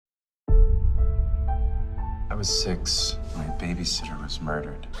I was 6. My babysitter was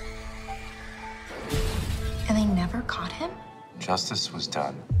murdered. And they never caught him? Justice was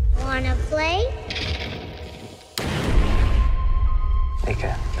done. Wanna play?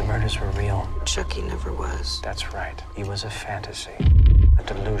 Mika, the murders were real. Chucky never was. That's right. He was a fantasy, a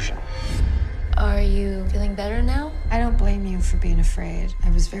delusion. Are you feeling better now? I don't blame you for being afraid. I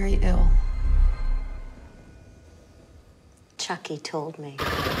was very ill. Chucky told me.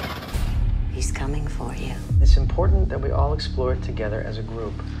 He's coming for you. It's important that we all explore it together as a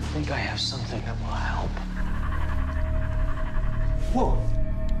group. I think I have something that will help. Whoa.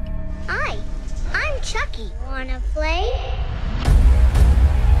 Hi, I'm Chucky. Wanna play?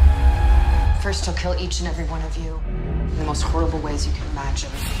 First, he'll kill each and every one of you in the most horrible ways you can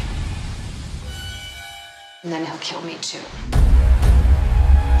imagine. And then he'll kill me too.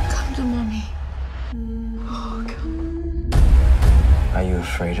 Come to mommy. Oh, come. Are you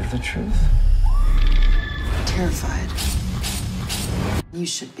afraid of the truth? Terrified. You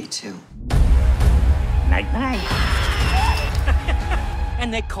should be too. Night night.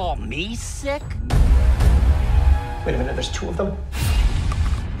 And they call me sick? Wait a minute, there's 2 of them?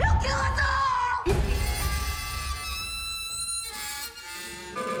 He'll kill us all!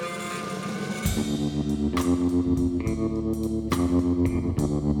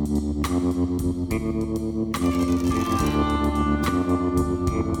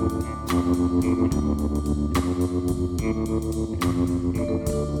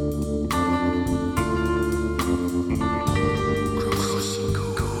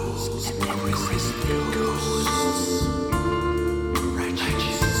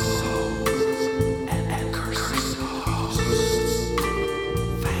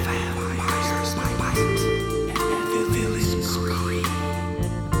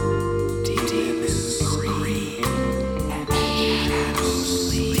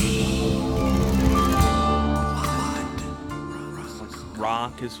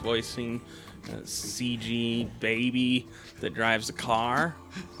 Rock is voicing a CG baby that drives a car.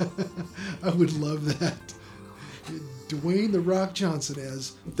 I would love that. Dwayne "The Rock" Johnson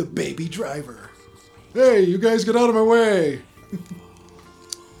as the baby driver. Hey, you guys get out of my way!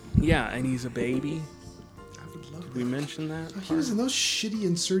 Yeah, and he's a baby. I would love Did that. we mention that? Oh, he was in those shitty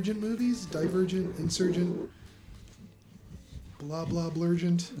Insurgent movies. Divergent, Insurgent, blah blah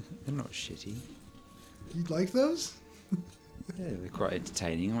blurgent. They're not shitty. You like those? Yeah, they're quite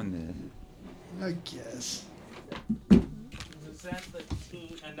entertaining, aren't they? I guess. Was that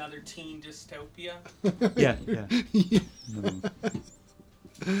another teen dystopia? Yeah, yeah.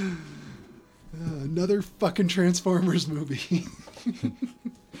 Another fucking Transformers movie. I'm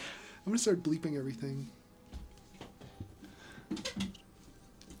gonna start bleeping everything.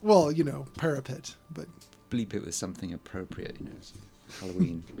 Well, you know, parapet, but Bleep it with something appropriate, you know. It's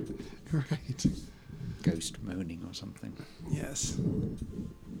Halloween. right. Ghost moaning or something. Yes.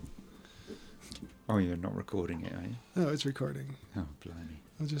 Oh, you're not recording it, are you? Oh, it's recording. Oh, blimey.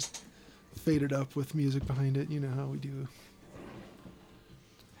 I'll just fade it up with music behind it. You know how we do.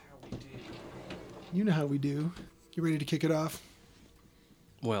 You know how we do. You ready to kick it off?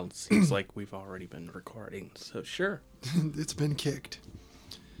 Well, it seems like we've already been recording, so sure. It's been kicked.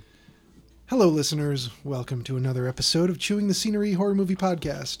 Hello, listeners. Welcome to another episode of Chewing the Scenery Horror Movie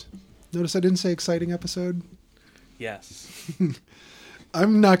Podcast. Notice I didn't say exciting episode? Yes.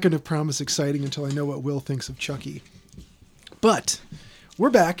 I'm not going to promise exciting until I know what Will thinks of Chucky. But we're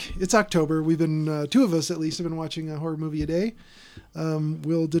back. It's October. We've been, 2 of us at least, have been watching a horror movie a day.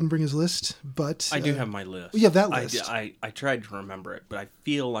 Will didn't bring his list, but... I do have my list. You have that list. I tried to remember it, but I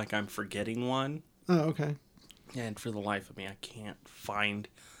feel like I'm forgetting one. Oh, okay. And for the life of me, I can't find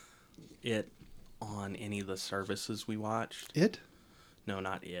it on any of the services we watched. It? No,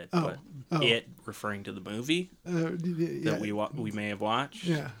 not it, Oh. but it referring to the movie Yeah. that we may have watched.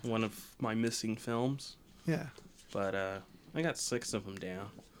 Yeah. One of my missing films. Yeah. But I got 6 of them down.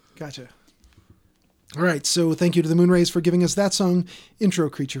 Gotcha. All right, so thank you to the Moonrays for giving us that song, Intro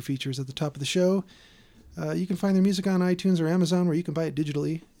Creature Features, at the top of the show. You can find their music on iTunes or Amazon, where you can buy it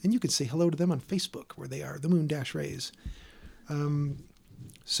digitally, and you can say hello to them on Facebook, where they are the Moon-Rays.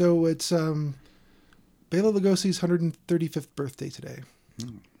 So it's Bela Lugosi's 135th birthday today.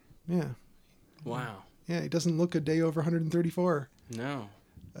 Mm. Yeah. Wow. Yeah, he doesn't look a day over 134. No.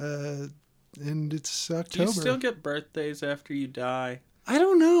 And it's October. Do you still get birthdays after you die? I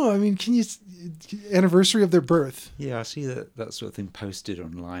don't know. I mean, can you... Anniversary of their birth. Yeah, I see that sort of thing posted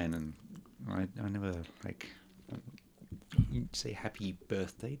online, and I never, you say happy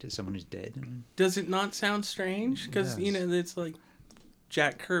birthday to someone who's dead. Does it not sound strange? Because, Yes. it's like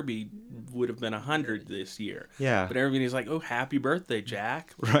Jack Kirby would have been 100 this year. Yeah. But everybody's like, "Oh, happy birthday,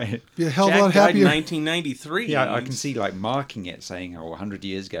 Jack!" Right. Be a hell of a Jack lot died happier. in 1993. Yeah, I can see like marking it, saying, "Oh, 100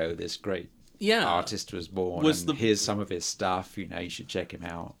 years ago, this great artist was born. Here's some of his stuff. You know, you should check him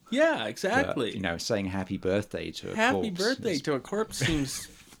out." Yeah, exactly. But, you know, saying happy birthday to a Happy corpse birthday is- to a corpse seems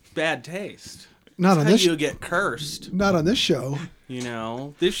bad taste. Not on How this. you'll get cursed. Not on this show. You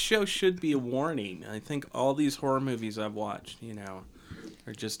know, this show should be a warning. I think all these horror movies I've watched, you know,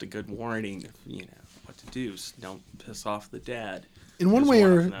 are just a good warning of, you know, what to do. So don't piss off the dead. In one is way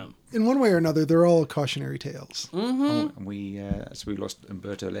one or of them. in one way or another, they're all cautionary tales. Oh, and we lost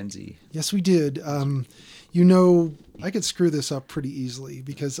Umberto Lenzi. Yes, we did. You know, I could screw this up pretty easily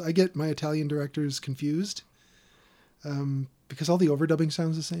because I get my Italian directors confused. Because all the overdubbing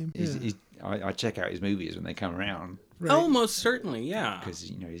sounds the same. I check out his movies when they come around. Right. Oh, most certainly, yeah. Because,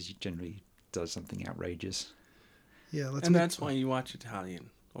 you know, he generally does something outrageous. Yeah, And that's why you watch Italian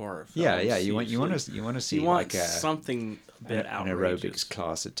horror films. Yeah. You want to see you want like a something a bit an outrageous. aerobics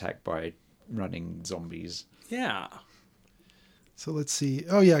class attacked by running zombies. Yeah. So let's see.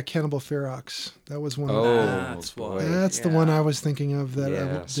 Oh yeah, Cannibal Ferox. That was one. That's boy. why. That's the one I was thinking of. That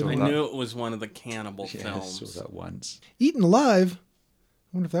Yeah, so I didn't knew it was one of the cannibal Yeah, I films. saw that once. Eaten Alive.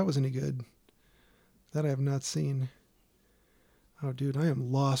 I wonder if that was any good. That I have not seen. Oh, dude, I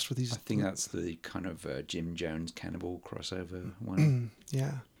am lost with these. I think that's the kind of Jim Jones cannibal crossover one.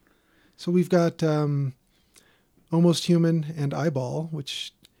 Yeah. So we've got Almost Human and Eyeball,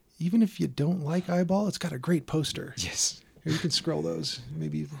 which even if you don't like Eyeball, it's got a great poster. Yes. Here, you can scroll those.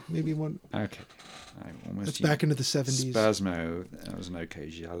 Maybe one. Okay. That's back into the 70s. Spasmo. That was an okay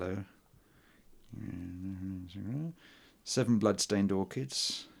giallo. 7 Bloodstained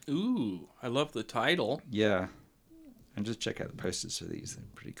Orchids. Ooh, I love the title. Yeah. And just check out the posters for these. They're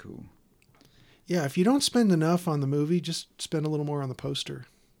pretty cool. Yeah, if you don't spend enough on the movie, just spend a little more on the poster.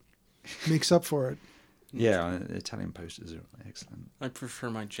 Makes up for it. Yeah, the Italian posters are excellent. I prefer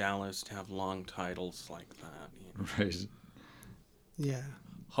my giallos to have long titles like that. You know. Right. Yeah.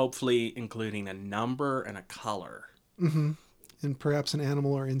 Hopefully including a number and a color. Mm-hmm. And perhaps an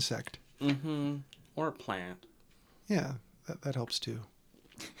animal or insect. Mm-hmm. Or a plant. Yeah, that helps too.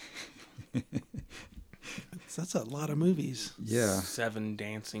 That's a lot of movies. Yeah. 7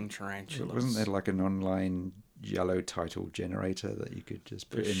 dancing tarantulas. Wasn't there like an online giallo title generator that you could just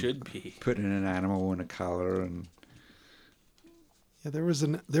put There in? should be. Put in an animal and a color and. Yeah, there was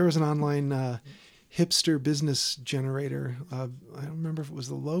an online hipster business generator. I don't remember if it was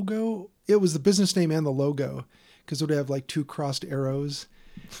the logo. It was the business name and the logo, because it would have like 2 crossed arrows,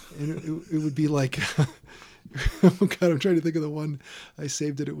 and it would be like, oh God, I'm trying to think of the one I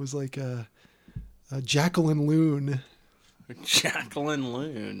saved. It was like Jacqueline Loon. Jacqueline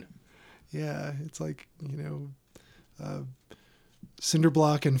Loon. Yeah, it's like,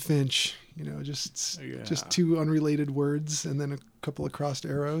 Cinderblock and Finch. Just 2 unrelated words and then a couple of crossed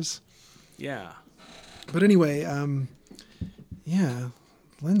arrows. Yeah. But anyway,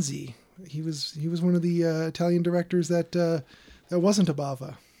 Lenzi. He was one of the Italian directors that wasn't a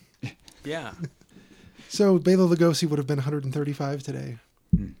Bava. Yeah. So Bela Lugosi would have been 135 today.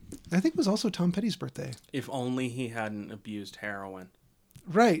 I think it was also Tom Petty's birthday. If only he hadn't abused heroin.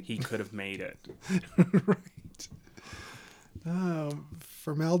 Right. He could have made it. Right.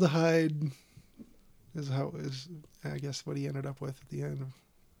 Formaldehyde is I guess what he ended up with at the end.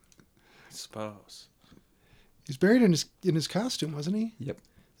 I suppose. He's buried in his costume, wasn't he? Yep.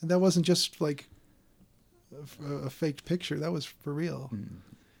 And that wasn't just like a faked picture. That was for real.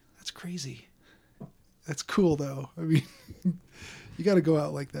 That's crazy. That's cool, though. I mean, you got to go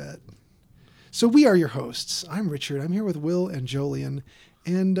out like that. So we are your hosts. I'm Richard. I'm here with Will and Jolien.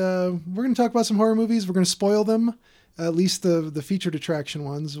 And we're going to talk about some horror movies. We're going to spoil them, at least the featured attraction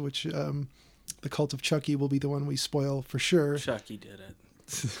ones, which The Cult of Chucky will be the one we spoil for sure. Chucky did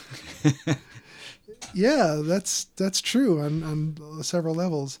it. Yeah, that's true on several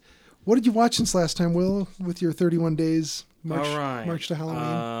levels. What did you watch since last time, Will, with your 31 days March to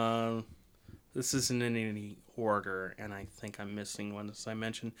Halloween? This isn't in any order, and I think I'm missing one, as I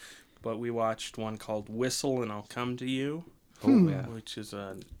mentioned. But we watched one called Whistle and I'll Come to You. Oh, yeah. Which is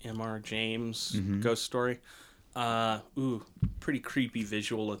an M.R. James ghost story. Pretty creepy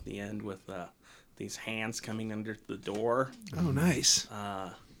visual at the end with these hands coming under the door. Oh, nice.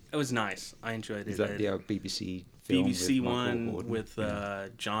 It was nice. I enjoyed it. Is that the BBC film? BBC with Michael one Gordon?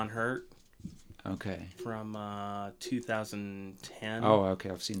 with John Hurt. Okay. From 2010. Oh, okay.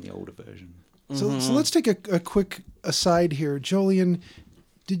 I've seen the older version. So let's take a quick aside here. Jolien,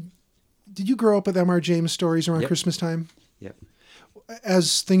 did you grow up with M.R. James stories around Yep. Christmas time? Yep.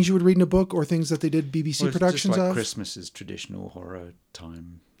 as things you would read in a book or things that they did BBC productions just like of? Christmas is traditional horror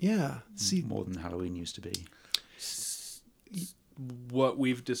time. Yeah. See, more than Halloween used to be. What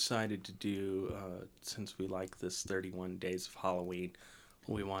we've decided to do, since we like this 31 Days of Halloween,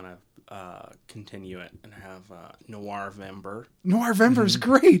 we want to continue it and have Noirvember. Noirvember is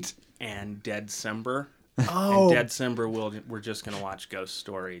great. And Deadcember. Oh. And Deadcember, we're just going to watch ghost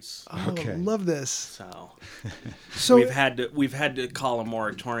stories. Oh, okay. Love this. So we've had to call a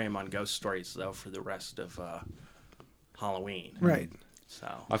moratorium on ghost stories though for the rest of Halloween. Right. So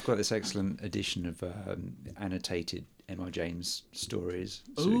I've got this excellent edition of annotated M.R. James stories.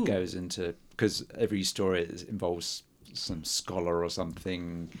 So Ooh. It goes into, because every story involves some scholar or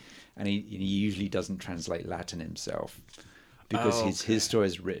something, and he usually doesn't translate Latin himself, because his story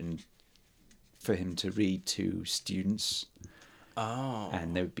is written for him to read to students. Oh.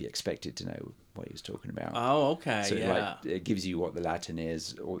 And they would be expected to know what he was talking about. Oh, okay. So yeah. It gives you what the Latin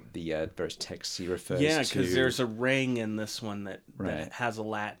is, or the various texts he refers to. Yeah, because there's a ring in this one that has a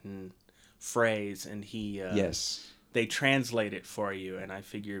Latin phrase, and they translate it for you. And I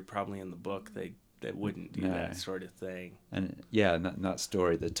figured probably in the book they wouldn't do that sort of thing. And in that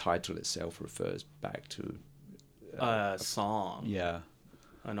story, the title itself refers back to a song. Yeah.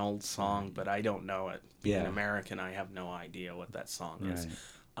 An old song, but I don't know it. Being American, I have no idea what that song is.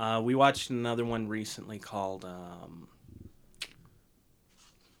 We watched another one recently called I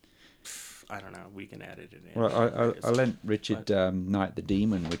don't know. We can edit it in. Well, I lent Richard Night the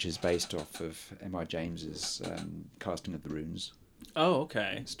Demon, which is based off of M.R. James's Casting of the Runes. Oh,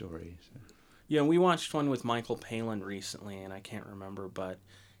 okay. Story. So. Yeah, we watched one with Michael Palin recently, and I can't remember, but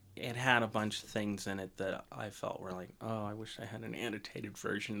it had a bunch of things in it that I felt were like, oh, I wish I had an annotated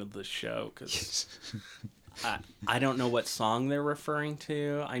version of this show, because I don't know what song they're referring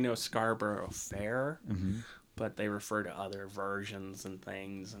to. I know Scarborough Fair, but they refer to other versions and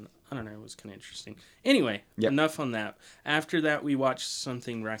things, and I don't know, it was kind of interesting. Anyway, enough on that. After that, we watched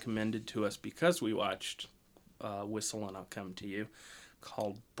something recommended to us because we watched Whistle and I'll Come to You,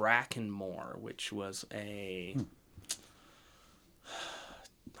 called Brackenmore, which was a...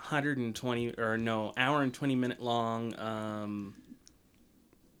 hour and 20 minute long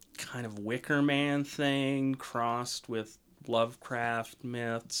kind of Wicker Man thing crossed with Lovecraft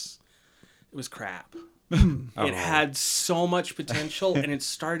myths. It was crap. It had so much potential, and it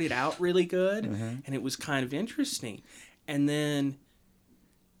started out really good, and it was kind of interesting, and then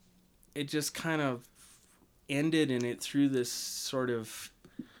it just kind of ended, and it threw this sort of,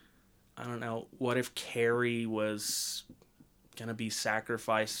 I don't know, what if Carrie was gonna be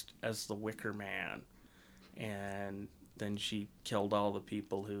sacrificed as the Wicker Man, and then she killed all the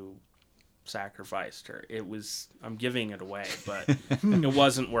people who sacrificed her. I'm giving it away, but it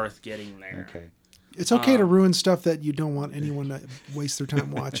wasn't worth getting there. Okay. It's okay to ruin stuff that you don't want anyone to waste their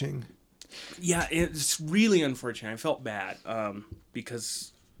time watching. Yeah, it's really unfortunate. I felt bad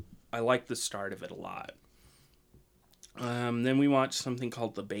because I liked the start of it a lot. Then we watched something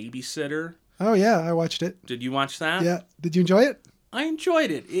called The Babysitter. Oh, yeah, I watched it. Did you watch that? Yeah. Did you enjoy it? I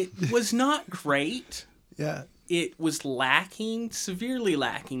enjoyed it. It was not great. Yeah. It was severely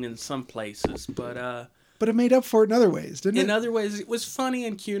lacking in some places, but it made up for it in other ways, didn't it? In other ways, it was funny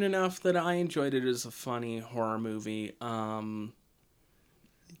and cute enough that I enjoyed it as a funny horror movie.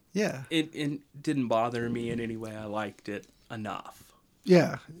 Yeah. It didn't bother me in any way. I liked it enough.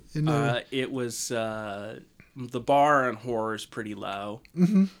 Yeah. It was... the bar on horror is pretty low.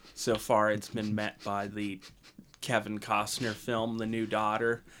 Mm-hmm. So far, it's been met by the Kevin Costner film, The New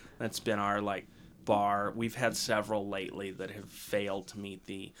Daughter. That's been our bar. We've had several lately that have failed to meet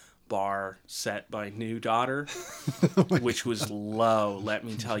the bar set by New Daughter, which was low. Let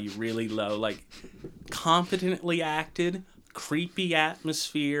me tell you, really low. Competently acted, creepy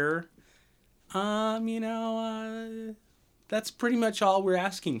atmosphere. That's pretty much all we're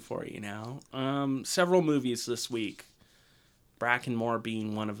asking for, Several movies this week, Brackenmore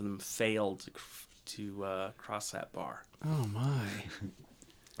being one of them, failed to cross that bar. Oh, my.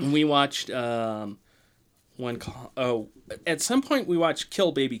 And we watched at some point we watched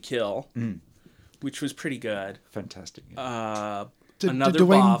Kill Baby Kill, which was pretty good. Fantastic. Another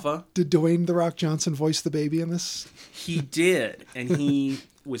Bava. Did Dwayne "The Rock" Johnson voice the baby in this? He did, and he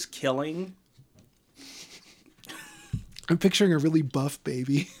was killing. I'm picturing a really buff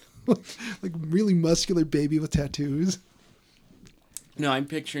baby, really muscular baby with tattoos. No, I'm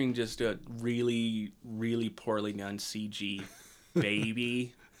picturing just a really, really poorly done CG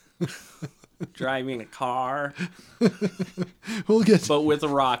baby driving a car, but with a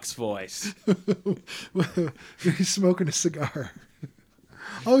Rock's voice. He's smoking a cigar.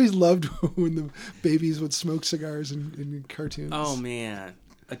 Always loved when the babies would smoke cigars in cartoons. Oh man,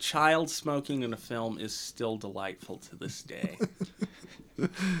 a child smoking in a film is still delightful to this day.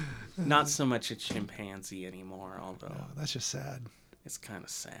 Not so much a chimpanzee anymore, although that's just sad. It's kind of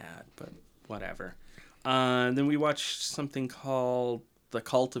sad, but whatever. Then we watched something called The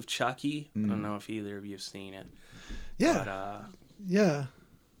Cult of Chucky. I don't know if either of you have seen it. Yeah. But, yeah.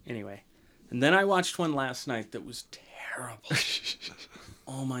 Anyway. And then I watched one last night that was terrible.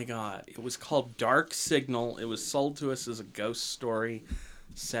 Oh my God. It was called Dark Signal. It was sold to us as a ghost story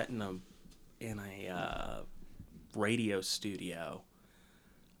set in a radio studio.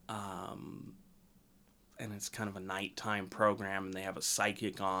 And it's kind of a nighttime program, and they have a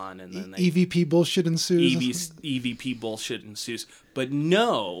psychic on, and then EVP bullshit ensues. EVP bullshit ensues. But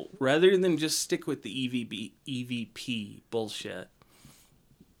no, rather than just stick with the EVP bullshit,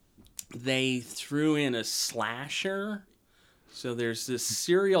 they threw in a slasher. So there's this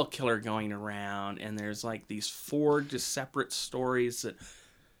serial killer going around, and there's like these 4 just separate stories that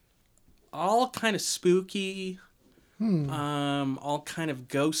all kind of spooky, all kind of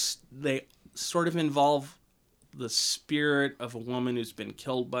ghost. They sort of involve the spirit of a woman who's been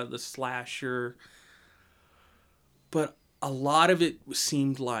killed by the slasher. But a lot of it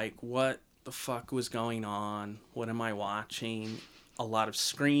seemed like, what the fuck was going on? What am I watching? A lot of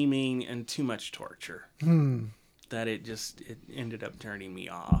screaming and too much torture. That it ended up turning me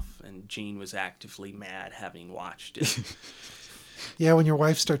off. And Jean was actively mad having watched it. Yeah, when your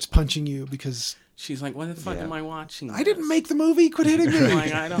wife starts punching you because... She's like, what the fuck am I watching this? I didn't make the movie. Quit hitting me.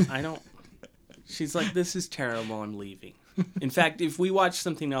 Like, I don't. She's like, this is terrible. I'm leaving. In fact, if we watch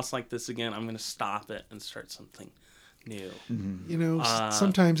something else like this again, I'm going to stop it and start something new. You know,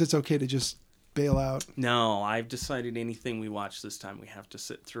 sometimes it's okay to just bail out. No, I've decided anything we watch this time, we have to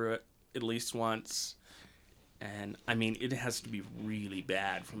sit through it at least once. And I mean, it has to be really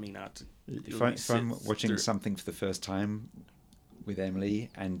bad for me not to. If I'm watching something for the first time with Emily,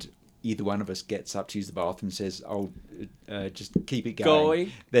 and either one of us gets up to use the bathroom and says, "Oh, just keep it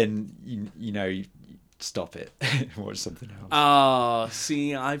going," then you know, stop it. Watch something else. Oh,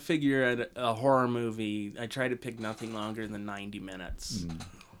 see, I figure at a horror movie, I try to pick nothing longer than 90 minutes,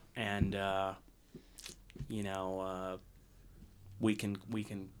 and you know, we can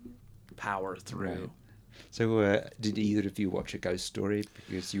power through. Right. So, did either of you watch A Ghost Story?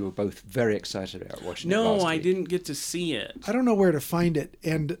 Because you were both very excited about watching it last week. No, I didn't get to see it. I don't know where to find it,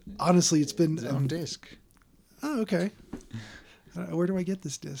 and honestly, it's been... on disc. Oh, okay. Where do I get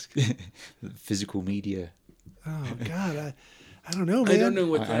this disc? Physical media. Oh, God. I don't know, man. I don't know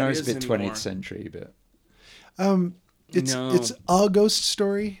what that is. I know it's a bit anymore. 20th century, but... It's A Ghost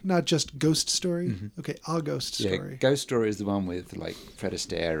Story, not just Ghost Story. Okay, A Ghost Story. Yeah, Ghost Story is the one with like Fred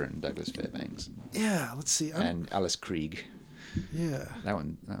Astaire and Douglas Fairbanks. Yeah, let's see. And Alice Krieg. Yeah. That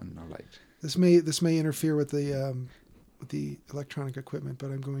one I liked. This may interfere with the electronic equipment,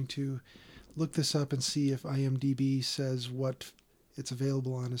 but I'm going to look this up and see if IMDb says what it's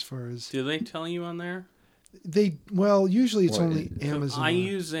available on as far as... Do they tell you on there? Usually it's only Amazon. I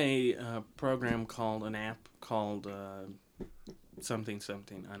use an app called something.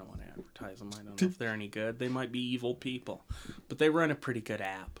 I don't want to advertise them. I don't know if they're any good. They might be evil people, but they run a pretty good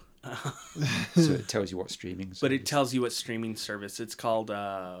app. So it tells you what streaming service. But it tells you what streaming service. It's called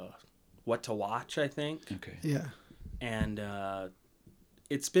What to Watch, I think. Okay. Yeah. And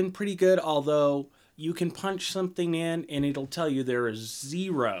it's been pretty good, although you can punch something in and it'll tell you there is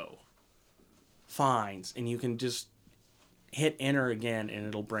 0 fines, and you can just hit enter again and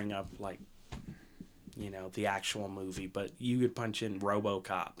it'll bring up like, you know, the actual movie. But you could punch in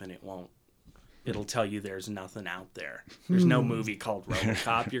RoboCop and it won't. It'll tell you there's nothing out there. There's no movie called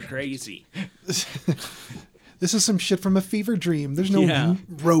RoboCop. You're crazy. This is some shit from a fever dream. There's no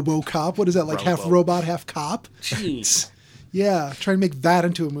RoboCop. What is that, like half robot, half cop? Jeez. Yeah, try to make that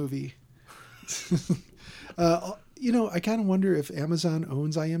into a movie. You know, I kind of wonder if Amazon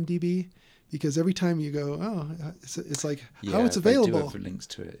owns IMDb, because every time you go, it's like, how it's available. They do have links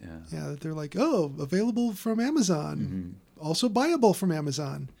to it, Yeah, they're like, available from Amazon. Also buyable from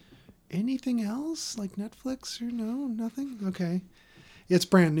Amazon. Anything else? Like Netflix or no? Nothing? Okay. It's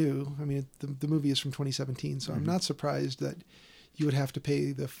brand new. I mean, the movie is from 2017, so I'm not surprised that you would have to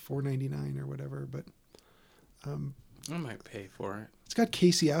pay the $4.99 or whatever, but... I might pay for it. It's got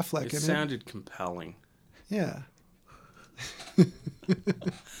Casey Affleck in it. It sounded compelling. Yeah.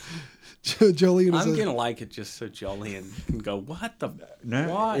 Jolene is I'm going to like it just so Jolene can go, what the...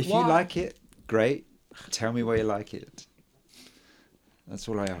 No, why? If you like it, great. Tell me why you like it. That's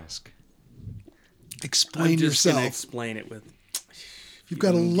all I ask. Explain I'm just yourself. going to explain it with... If You've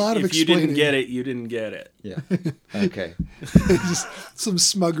got a lot of If you explaining. didn't get it, you didn't get it. Yeah. Okay. Just some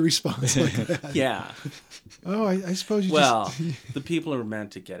smug response like that. Yeah. Oh, I suppose you Well, just... the people who are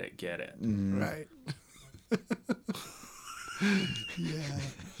meant to get it, get it. Right. Yeah.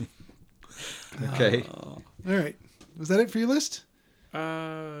 Okay. All right. Was that it for your list?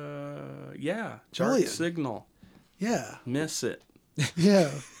 Yeah. Julian. Dark Signal. Yeah. Miss it.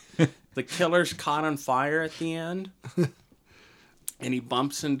 Yeah. The killer's caught on fire at the end. And he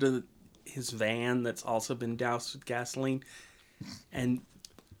bumps into his van that's also been doused with gasoline. And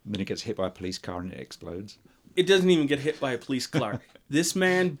Then it gets hit by a police car and it explodes. it doesn't even get hit by a police car. This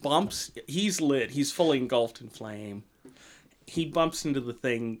man bumps. He's lit. He's fully engulfed in flame. He bumps into the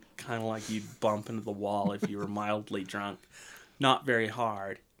thing kind of like you'd bump into the wall if you were mildly drunk. Not very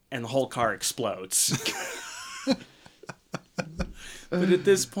hard. And the whole car explodes. But at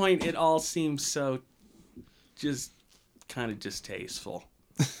this point, it all seems so just kind of distasteful.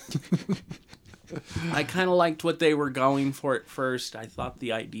 I kind of liked what they were going for at first. I thought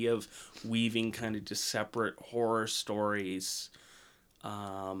the idea of weaving kind of just separate horror stories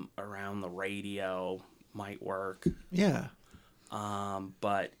around the radio might work. Yeah.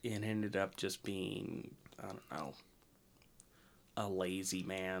 But it ended up just being, I don't know, a lazy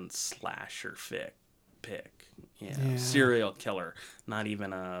man slasher pick. Yeah. Serial killer. Not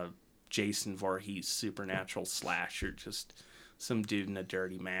even a Jason Voorhees supernatural slasher. Just some dude in a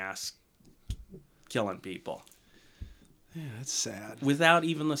dirty mask killing people. Yeah, that's sad. Without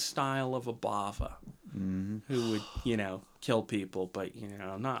even the style of a Bava. Who would, kill people, but,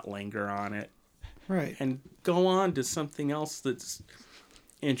 not linger on it. Right. And go on to something else that's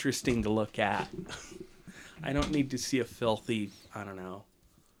interesting to look at. I don't need to see a filthy, I don't know,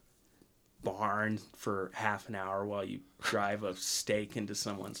 barn for half an hour while you drive a stake into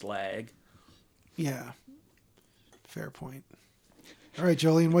someone's leg. Yeah. Fair point. All right,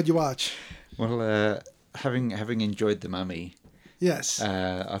 Jolene, what'd you watch? Well, having enjoyed The Mummy, Yes.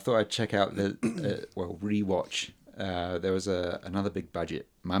 I thought I'd check out rewatch. There was another big budget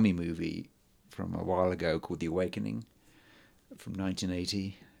mummy movie from a while ago called The Awakening from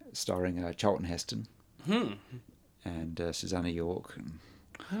 1980, starring Charlton Heston and Susanna York.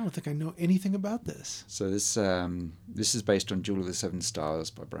 I don't think I know anything about this. So this is based on Jewel of the Seven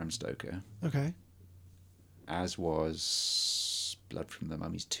Stars by Bram Stoker, Okay. as was Blood from the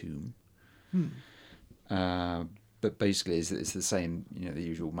Mummy's Tomb. But basically, it's the same, the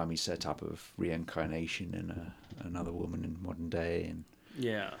usual mummy setup of reincarnation in another woman in modern day, and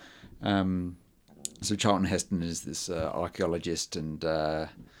Yeah. so Charlton Heston is this archaeologist, and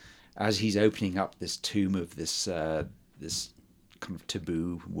as he's opening up this tomb of this kind of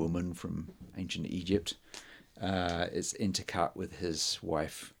taboo woman from ancient Egypt, it's intercut with his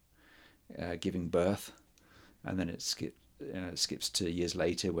wife giving birth, and then it skips to years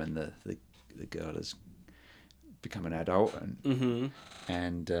later when the girl has become an adult,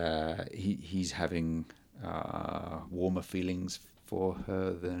 and he's having warmer feelings for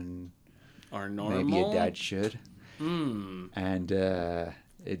her than Are normal. maybe a dad should. And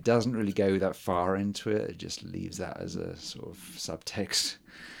it doesn't really go that far into it. It just leaves that as a sort of subtext.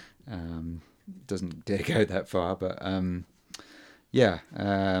 Doesn't dare go that far, but yeah.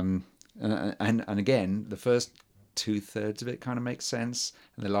 And again, the first 2/3 of it kind of makes sense,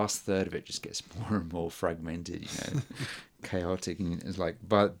 and the last third of it just gets more and more fragmented, chaotic. And it's like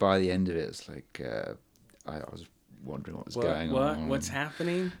by the end of it, it's like I was wondering what was going on. What's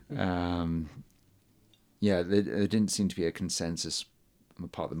happening? Yeah, there didn't seem to be a consensus on the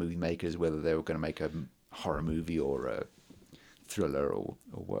part of the movie makers whether they were going to make a horror movie or a thriller or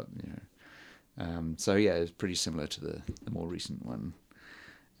what. So yeah, it's pretty similar to the more recent one.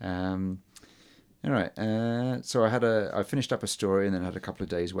 All right. So I finished up a story and then had a couple of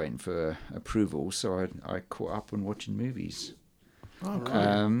days waiting for approval. So I caught up on watching movies. Oh,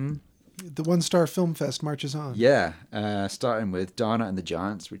 cool. The One Star Film Fest marches on. Yeah. Starting with Dana and the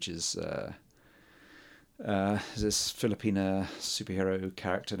Giants, which is this Filipina superhero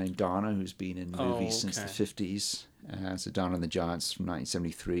character named Dana who's been in movies since the 50s. So Dana and the Giants from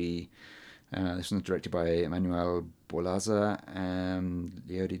 1973. This one's directed by Emmanuel Bolaza and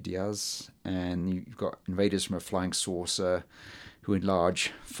Leody Diaz. And you've got invaders from a flying saucer who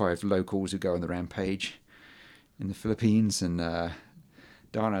enlarge 5 locals who go on the rampage in the Philippines. And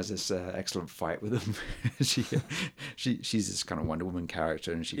Dana has this excellent fight with them. She's this kind of Wonder Woman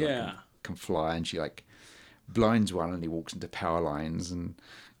character, and she can fly, and she blinds one and he walks into power lines, and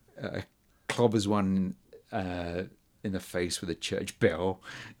clobbers one in the face with a church bell.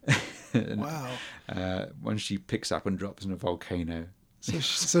 And, wow. One she picks up and drops in a volcano.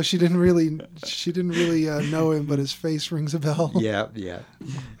 So she didn't really know him, but his face rings a bell. Yeah.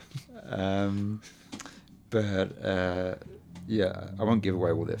 But I won't give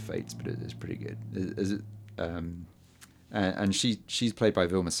away all their fates, but it's pretty good. And she's played by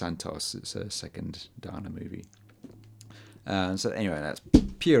Vilma Santos. It's her second Dana movie. So anyway, that's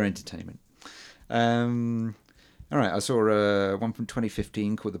pure entertainment. All right, I saw one from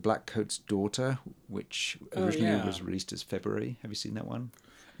 2015 called The Black Coat's Daughter, which originally was released as February. Have you seen that one?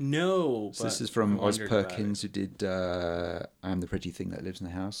 No. So this is from Oz Perkins, who did I Am the Pretty Thing That Lives in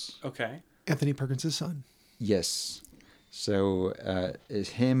the House. Okay. Anthony Perkins' son. Yes. So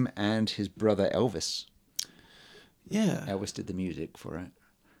it's him and his brother Elvis. Yeah. Elvis did the music for it,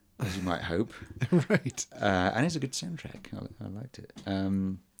 as you might hope. Right. And it's a good soundtrack. I liked it.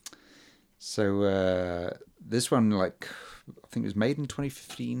 So this one, I think it was made in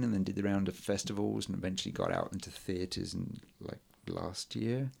 2015 and then did the round of festivals and eventually got out into theatres in last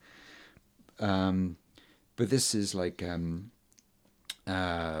year. But this is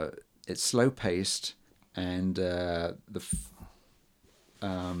it's slow paced and the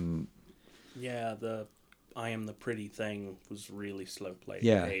I Am the Pretty Thing was really slow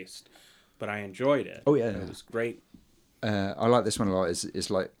paced, but I enjoyed it. Oh yeah, it was great. I like this one a lot. It's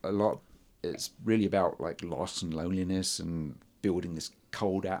like a lot. It's really about loss and loneliness and building this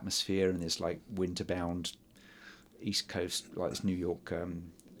cold atmosphere in this winter-bound East Coast, this New York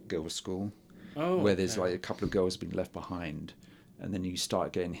girls' school, where there's a couple of girls have been left behind, and then you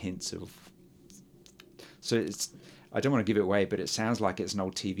start getting hints of. So it's. I don't want to give it away, but it sounds like it's an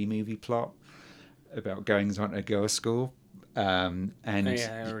old TV movie plot about goings on at a girls' school, and I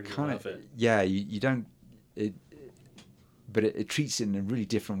already love it. Yeah, you don't. But it treats it in a really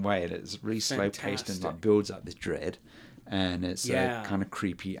different way, and it's really slow paced and builds up this dread, and it's kind of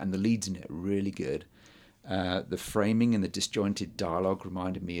creepy, and the leads in it are really good. The framing and the disjointed dialogue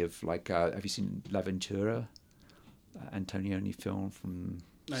reminded me of have you seen La Ventura, Antonioni film from?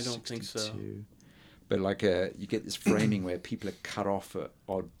 I don't think so. But you get this framing where people are cut off at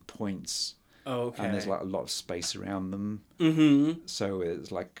odd points. Oh, okay. And there's a lot of space around them. Mm-hmm. So it's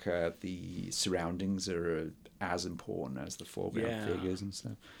the surroundings are as important as the foreground figures and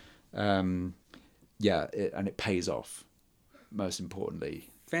stuff. And it pays off. Most importantly,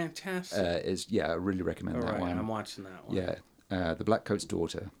 fantastic. I really recommend that one. I'm watching that one. Yeah, The Black Coat's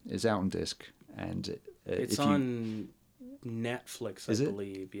Daughter is out on disc, and it's on Netflix, I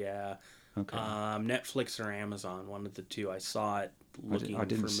believe. Yeah. Okay. Netflix or Amazon, one of the two. I saw it looking for movies. I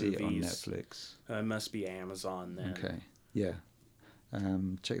didn't see it on Netfllix. It must be Amazon then. Okay. Yeah.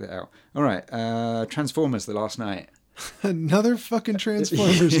 Check that out. All right. Transformers: The Last Night. Another fucking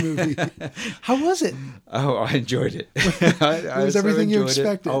Transformers movie. How was it? Oh, I enjoyed it. It was everything you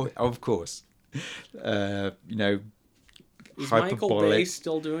expected. Oh, of course. Is Michael Bay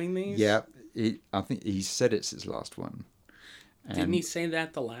still doing these? Yeah. I think he said it's his last one. Didn't he say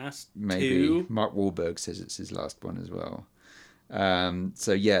that the last maybe two? Mark Wahlberg says it's his last one as well.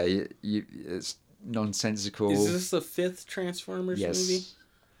 So it's nonsensical. Is this the fifth Transformers movie?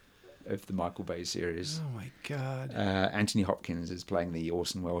 Of the Michael Bay series. Oh my god! Anthony Hopkins is playing the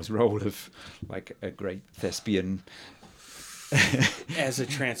Orson Welles role of a great thespian. As a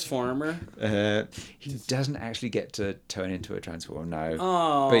Transformer. He doesn't actually get to turn into a Transformer, no.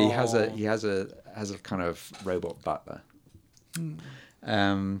 Oh. But he has a kind of robot butler.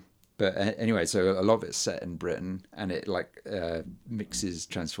 But anyway, so a lot of it's set in Britain, and it mixes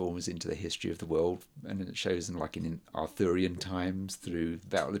Transformers into the history of the world, and it shows them in Arthurian times through the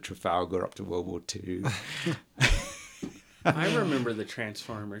Battle of Trafalgar up to World War II. I remember the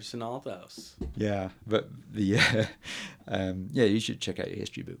Transformers and all those. Yeah, but you should check out your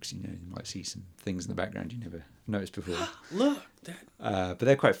history books. You might see some things in the background you never noticed before. Look, but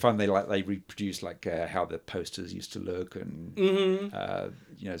they're quite fun. They reproduce how the posters used to look, and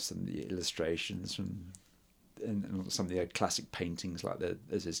some of the illustrations and some of the classic paintings.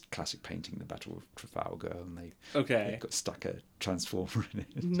 There's this classic painting, the Battle of Trafalgar, and they've got stuck a Transformer in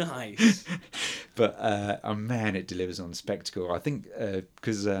it. Nice. But man, it delivers on spectacle. I think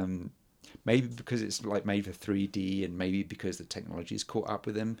because maybe because it's made for 3D, and maybe because the technology is caught up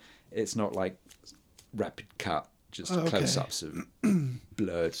with them, it's not rapid cut, just close-ups of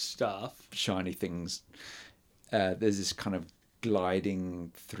blurred stuff, shiny things. There's this kind of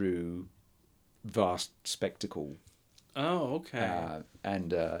gliding through vast spectacle. Oh, okay.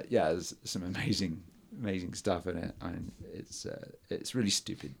 There's some amazing stuff in it, and it's really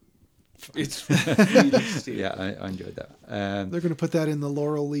stupid. It's really stupid. Yeah, I enjoyed that. They're going to put that in the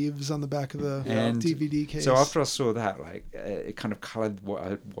laurel leaves on the back of the DVD case. So after I saw that, it kind of coloured what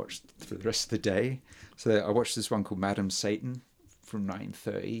I watched for the rest of the day. So I watched this one called Madam Satan from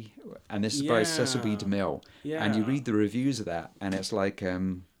 1930, and this is by Cecil B. DeMille. Yeah. And you read the reviews of that, and it's like,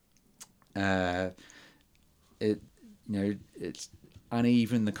 it's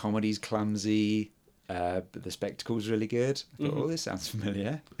uneven. The comedy's clumsy. But the spectacle's really good. I thought, this sounds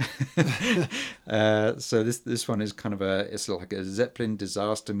familiar. So this one is kind of it's like a Zeppelin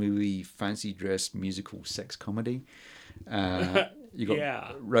disaster movie, fancy dress musical sex comedy. You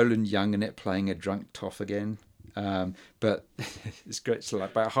got Roland Young in it playing a drunk toff again. But it's great. So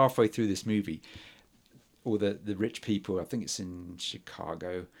like about halfway through this movie, all the rich people, I think it's in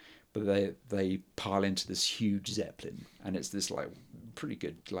Chicago, but they pile into this huge Zeppelin, and it's this like pretty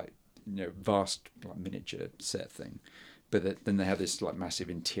good like, vast like miniature set thing, but then they have this like massive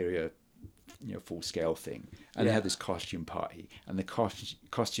interior, full scale thing, and they have this costume party, and the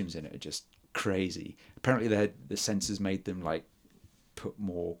costumes in it are just crazy. Apparently, the censors made them like put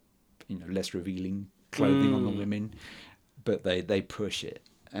more, less revealing clothing on the women, but they push it,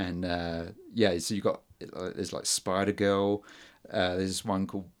 and so you got there's like Spider Girl. There's one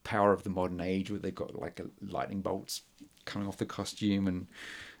called Power of the Modern Age where they've got like lightning bolts coming off the costume, and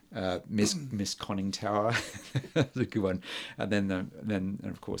Miss Conning Tower. That's a good one. And then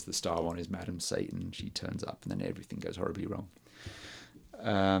of course the star one is Madam Satan. She turns up, and then everything goes horribly wrong.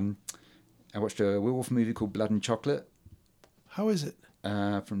 I watched a werewolf movie called Blood and Chocolate. How is it?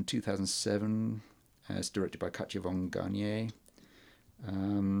 From 2007. It's directed by Katja von Garnier.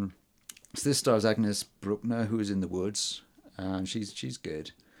 So this stars Agnes Bruckner, who is in The Woods. She's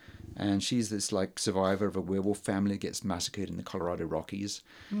good. And she's this like survivor of a werewolf family that gets massacred in the Colorado Rockies,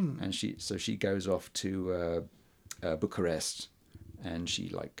 and she goes off to Bucharest, and she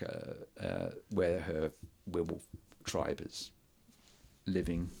like where her werewolf tribe is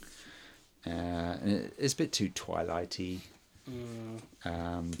living, and it's a bit too Twilighty.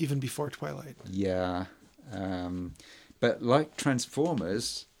 Even before Twilight. Yeah, but like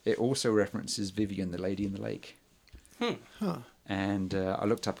Transformers, it also references Vivian, the Lady in the Lake. Huh. And I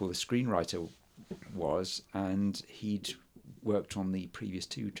looked up who the screenwriter was, and he'd worked on the previous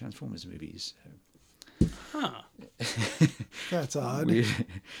 2 Transformers movies. Huh. That's odd.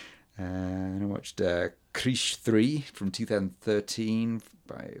 And I watched Krish 3 from 2013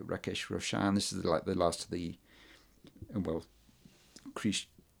 by Rakesh Roshan. This is like the last of the, Krish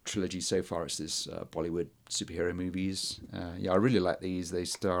trilogy so far. It's this Bollywood superhero movies. I really like these. They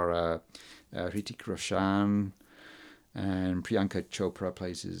star Hrithik Roshan, and Priyanka Chopra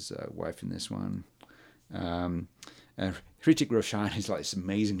plays his wife in this one. Hrithik Roshan is like this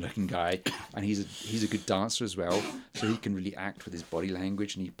amazing looking guy, and he's a good dancer as well, so he can really act with his body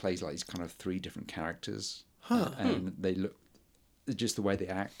language, and he plays like these kind of 3 different characters. And they look, just the way they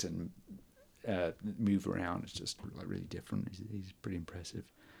act and move around, it's just like really different. He's pretty impressive.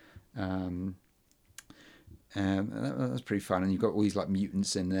 And that was pretty fun. And you've got all these like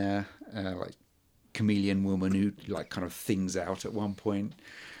mutants in there, like chameleon woman who like kind of things out at one point.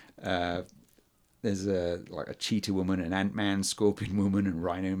 There's a cheetah woman, an Ant-Man, scorpion woman, and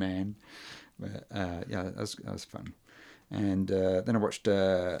Rhino Man. That was fun. And then I watched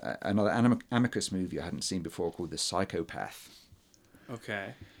another Amicus movie I hadn't seen before called The Psychopath.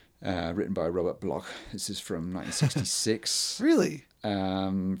 Okay. Written by Robert Bloch. This is from 1966. Really?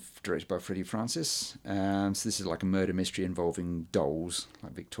 Directed by Freddie Francis. So this is like a murder mystery involving dolls,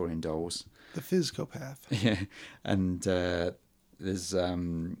 like Victorian dolls. The Physcopath. Yeah, and there's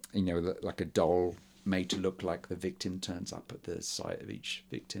like a doll made to look like the victim turns up at the site of each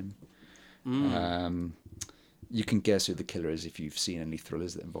victim. You can guess who the killer is if you've seen any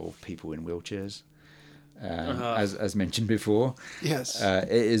thrillers that involve people in wheelchairs. As mentioned before. Yes.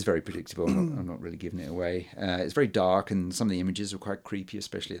 It is very predictable. I'm not really giving it away. It's very dark, and some of the images are quite creepy,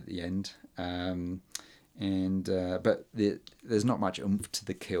 especially at the end. But there's not much oomph to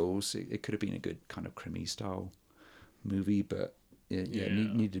the kills. It could have been a good kind of Krimi style movie, but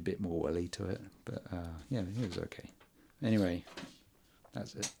needed a bit more welly to it. But it was okay. Anyway,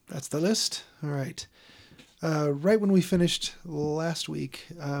 that's it. That's the list. All right. Right when we finished last week,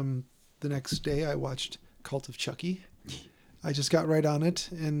 the next day I watched Cult of Chucky. I just got right on it,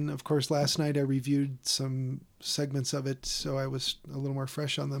 and of course last night I reviewed some segments of it, so I was a little more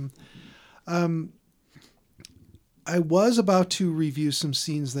fresh on them. I was about to review some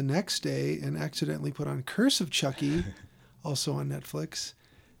scenes the next day and accidentally put on Curse of Chucky, also on Netflix,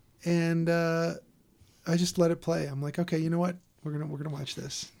 and I just let it play. I'm like, okay, you know what? We're gonna watch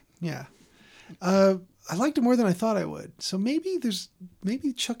this. Yeah. I liked it more than I thought I would. So maybe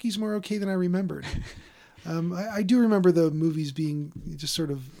Chucky's more okay than I remembered. I do remember the movies being just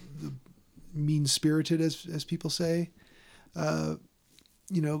sort of mean-spirited, as people say.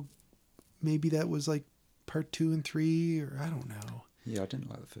 Maybe that was like part 2 and 3, or I don't know. Yeah, I didn't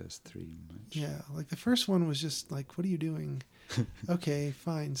like the first 3 much. Yeah, like the first one was just like, what are you doing? Okay,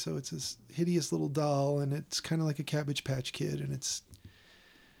 fine. So it's this hideous little doll, and it's kind of like a Cabbage Patch Kid, and it's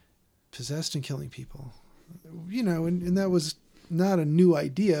possessed and killing people. You know, and that was not a new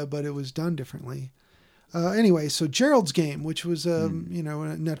idea, but it was done differently. Anyway, so Gerald's Game, which was you know,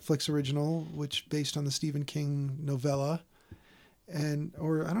 a Netflix original, which based on the Stephen King novella,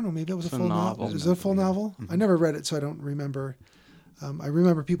 or I don't know, maybe it was a full novel. Is it a full novel? I never read it, so I don't remember. I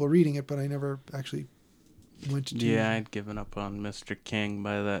remember people reading it, but I never actually went to. Yeah, I'd given up on Mr. King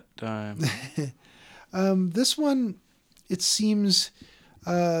by that time. This one, it seems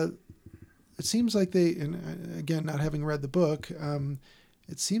like they, and again, not having read the book,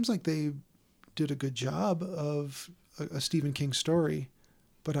 it seems like they did a good job of a Stephen King story,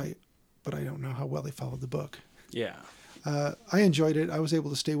 but I don't know how well they followed the book. Yeah. I enjoyed it. I was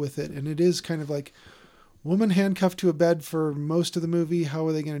able to stay with it, and it is kind of like woman handcuffed to a bed for most of the movie. How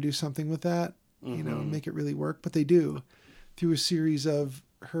are they going to do something with that? You know, make it really work? But they do, through a series of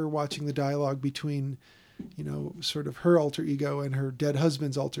her watching the dialogue between, you know, sort of her alter ego and her dead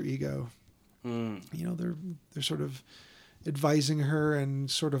husband's alter ego. You know, they're sort of advising her and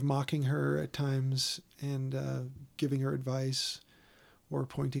sort of mocking her at times, and giving her advice or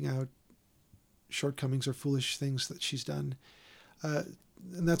pointing out shortcomings or foolish things that she's done.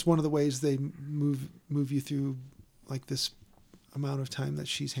 And that's one of the ways they move you through, like, this amount of time that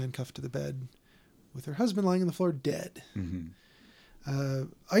she's handcuffed to the bed with her husband lying on the floor dead.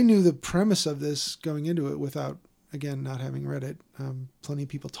 I knew the premise of this going into it without, again, not having read it. Plenty of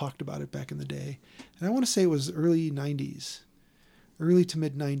people talked about it back in the day. And I want to say it was early to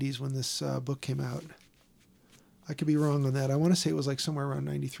mid 90s when this book came out. I could be wrong on that. I want to say it was like somewhere around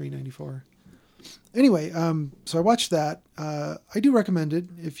 93, 94. Anyway, so I watched that. I do recommend it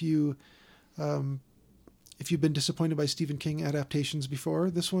if you've been disappointed by Stephen King adaptations before.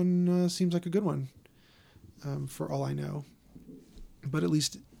 This one seems like a good one, for all I know. But at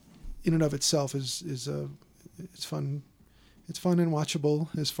least in and of itself is it's fun. It's fun and watchable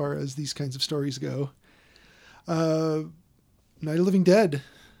as far as these kinds of stories go. Night of the Living Dead,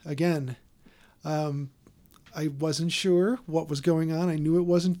 again. I wasn't sure what was going on. I knew it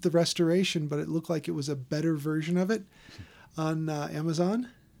wasn't the restoration, but it looked like it was a better version of it on Amazon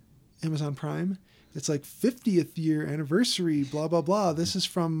Prime. It's like 50th year anniversary, blah, blah, blah. This is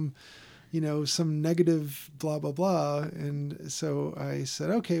from, you know, some negative blah, blah, blah. And so I said,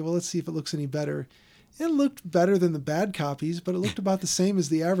 okay, well, let's see if it looks any better. It looked better than the bad copies, but it looked about the same as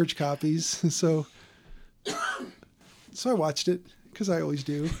the average copies. So I watched it, because I always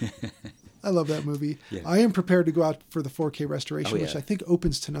do. I love that movie. Yeah. I am prepared to go out for the 4K restoration, which I think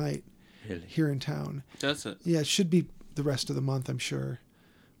opens tonight here in town. Does it? Yeah, it should be the rest of the month, I'm sure.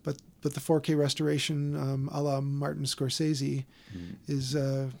 But the 4K restoration, a la Martin Scorsese,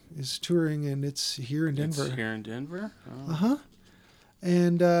 is touring, and it's here in Denver. It's here in Denver? Oh. Uh-huh.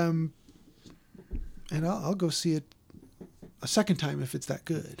 And I'll go see it a second time if it's that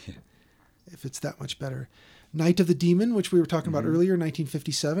good. Yeah. If it's that much better. Night of the Demon, which we were talking about earlier,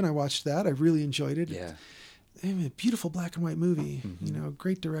 1957. I watched that. I really enjoyed it. Yeah. A beautiful black and white movie. You know,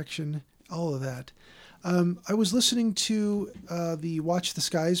 great direction, all of that. I was listening to the Watch the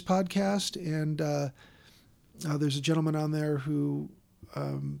Skies podcast, and there's a gentleman on there who,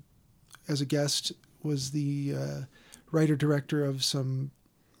 as a guest, was the writer-director of some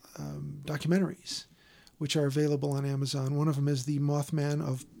documentaries, which are available on Amazon. One of them is The Mothman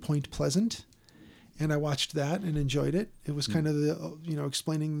of Point Pleasant. And I watched that and enjoyed it. It was kind of the, you know,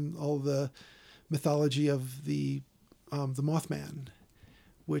 explaining all the mythology of the Mothman,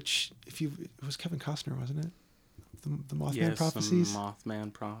 which it was Kevin Costner, wasn't it? The Mothman Prophecies. Some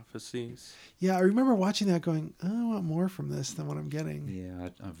Mothman Prophecies. Yeah, I remember watching that, going, I want more from this than what I'm getting. Yeah,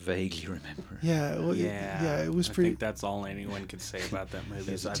 I vaguely remember. Yeah, well, it was pretty. I think that's all anyone could say about that movie.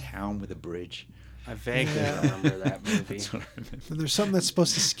 There's a town with a bridge. I vaguely remember that movie. That's what I remember. And there's something that's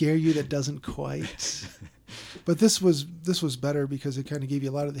supposed to scare you that doesn't quite. But this was better because it kind of gave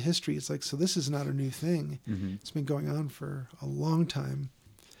you a lot of the history. It's like, so this is not a new thing. It's been going on for a long time.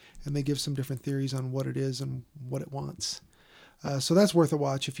 And they give some different theories on what it is and what it wants. So that's worth a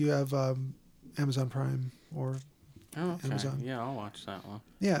watch if you have Amazon Prime or Amazon. Yeah, I'll watch that one.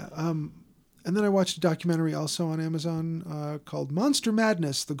 Yeah. And then I watched a documentary also on Amazon called Monster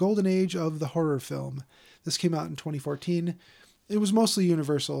Madness, The Golden Age of the Horror Film. This came out in 2014. It was mostly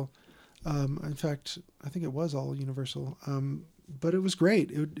Universal. In fact, I think it was all Universal. But it was great.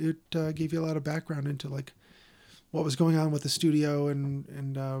 It gave you a lot of background into like what was going on with the studio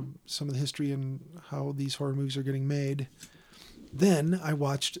and some of the history and how these horror movies are getting made. Then I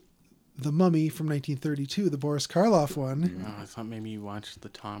watched The Mummy from 1932, the Boris Karloff one. Oh, I thought maybe you watched the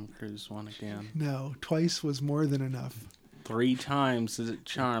Tom Cruise one again. No, twice was more than enough. 3 times is it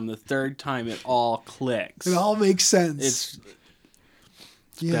charm. The 3rd time it all clicks. It all makes sense. It's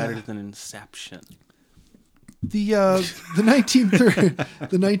better than Inception. The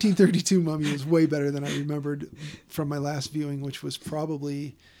 1932 Mummy was way better than I remembered from my last viewing, which was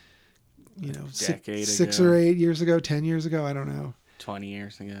probably, six or 8 years ago, 10 years ago. I don't know. 20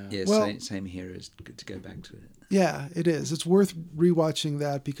 years ago. Yeah, Well, same here. It's good to go back to it. Yeah, it is. It's worth rewatching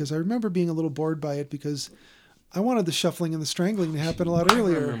that because I remember being a little bored by it because I wanted the shuffling and the strangling to happen a lot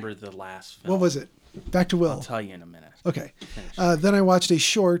earlier. I remember the last film. What was it? Back to Will. I'll tell you in a minute. Okay. Then I watched a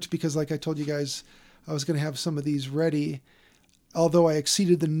short because, like I told you guys, I was going to have some of these ready. Although I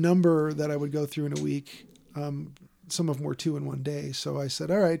exceeded the number that I would go through in a week, some of them were 2 in one day. So I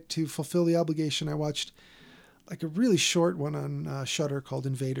said, all right, to fulfill the obligation, I watched like a really short one on Shudder called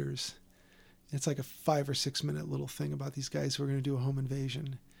Invaders. It's like a 5 or 6 minute little thing about these guys who are going to do a home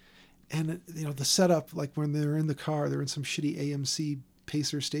invasion. And, the setup, like when they're in the car, they're in some shitty AMC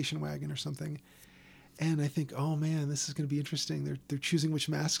Pacer station wagon or something. And I think, oh man, this is going to be interesting. They're choosing which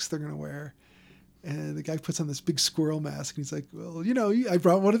masks they're going to wear. And the guy puts on this big squirrel mask and he's like, well, I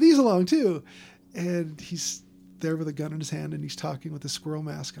brought one of these along too. And he's there with a gun in his hand and he's talking with the squirrel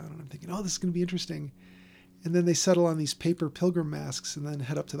mask on. And I'm thinking, oh, this is going to be interesting. And then they settle on these paper pilgrim masks and then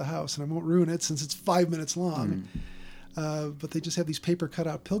head up to the house. And I won't ruin it since it's 5 minutes long. But they just have these paper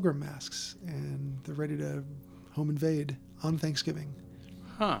cutout pilgrim masks and they're ready to home invade on Thanksgiving.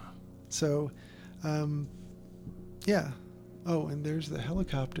 Huh. So, yeah. Oh, and there's the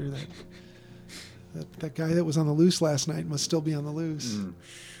helicopter that guy that was on the loose last night must still be on the loose.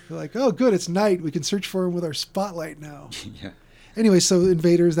 They're like, oh, good, it's night. We can search for him with our spotlight now. Yeah. Anyway, so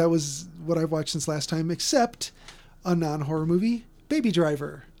Invaders, that was what I've watched since last time, except a non-horror movie, Baby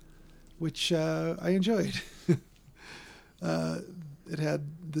Driver, which I enjoyed. It had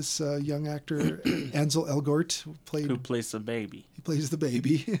this young actor, Ansel Elgort, who plays the baby. He plays the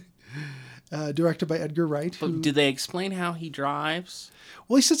baby. Directed by Edgar Wright. Did they explain how he drives?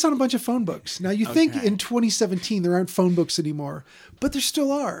 Well, he sits on a bunch of phone books. Now, you think in 2017 there aren't phone books anymore, but there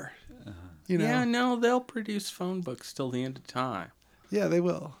still are. Yeah, no, they'll produce phone books till the end of time. Yeah, they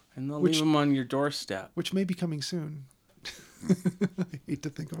will. And they'll leave them on your doorstep. Which may be coming soon. I hate to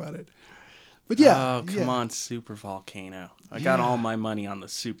think about it. But yeah. Oh, come on, super volcano. I got all my money on the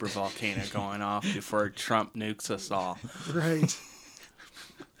super volcano going off before Trump nukes us all. Right.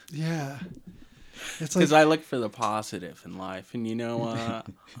 Yeah. It's because I look for the positive in life. And,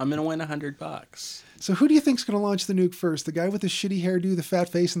 I'm going to win $100. So who do you think's going to launch the nuke first? The guy with the shitty hairdo, the fat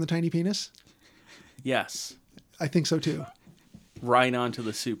face, and the tiny penis? Yes. I think so, too. Right onto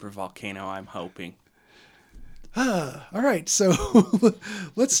the super volcano, I'm hoping. All right, so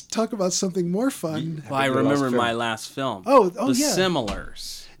let's talk about something more fun. Well, I remember my last film. The The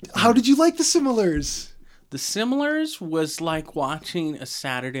Similars. How did you like The Similars? The Similars was like watching a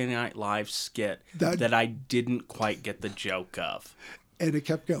Saturday Night Live skit that I didn't quite get the joke of. And it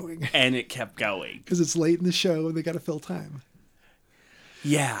kept going. Because it's late in the show and they got to fill time.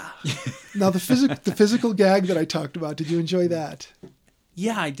 Yeah. Now, the physical gag that I talked about, did you enjoy that?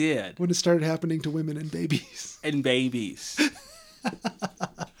 Yeah, I did. When it started happening to women and babies.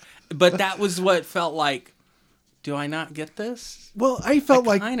 But that was what felt like, do I not get this? Well, I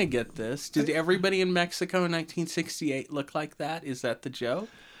kind of get this. Did everybody in Mexico in 1968 look like that? Is that the joke?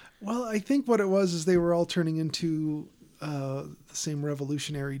 Well, I think what it was is they were all turning into the same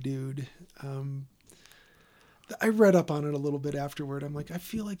revolutionary dude. I read up on it a little bit afterward. I'm like, I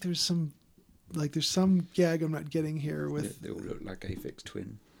feel like there's some gag I'm not getting here with. They all look like Aphex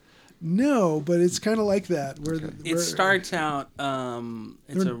Twin. No, but it's kind of like that. It starts out,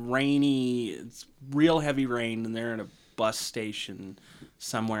 it's real heavy rain, and they're in a bus station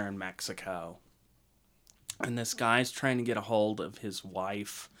somewhere in Mexico. And this guy's trying to get a hold of his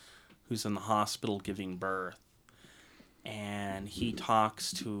wife, who's in the hospital giving birth. And he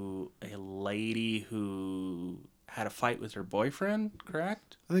talks to a lady who had a fight with her boyfriend,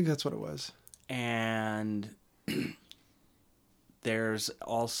 correct? I think that's what it was. And there's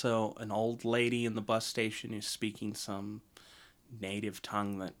also an old lady in the bus station who's speaking some native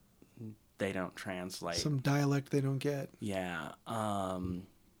tongue that they don't translate. Some dialect they don't get. Yeah. And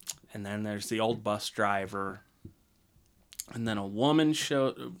then there's the old bus driver. And then a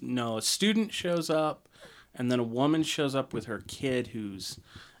student shows up. And then a woman shows up with her kid who's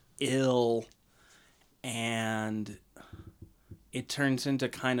ill. And it turns into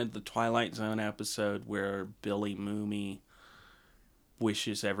kind of the Twilight Zone episode where Billy Mooney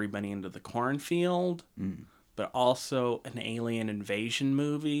wishes everybody into the cornfield, but also an alien invasion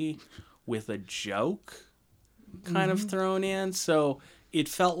movie with a joke kind of thrown in. So it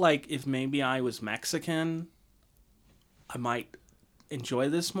felt like if maybe I was Mexican, I might enjoy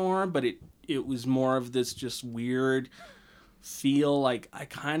this more, but it was more of this just weird feel. Like I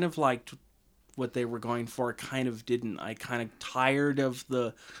kind of liked what they were going for, kind of didn't. I kind of tired of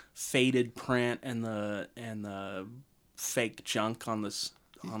the faded print and the fake junk on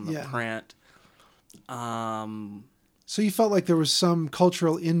the print. So you felt like there was some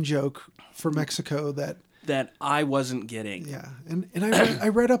cultural in-joke for Mexico that I wasn't getting. Yeah, and I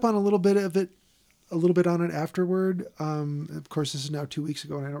read up on a little bit on it afterward. Of course, this is now 2 weeks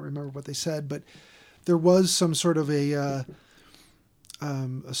ago, and I don't remember what they said, but there was some sort of a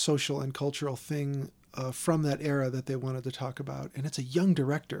social and cultural thing from that era that they wanted to talk about. And it's a young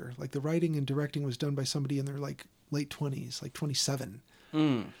director. Like the writing and directing was done by somebody in their like late 20s, like 27.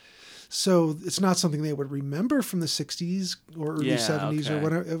 So it's not something they would remember from the 60s or early 70s or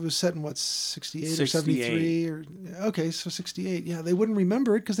whatever. It was set in 68 or 73 or okay, so 68. Yeah, they wouldn't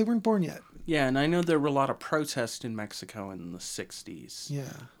remember it because they weren't born yet. Yeah, and I know there were a lot of protests in Mexico in the 60s. Yeah.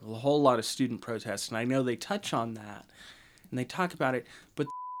 A whole lot of student protests, and I know they touch on that and they talk about it, but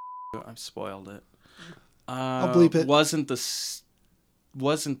I've spoiled it. I'll bleep it. Wasn't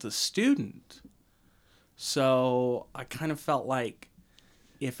the student. So I kind of felt like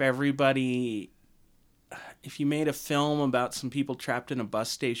if you made a film about some people trapped in a bus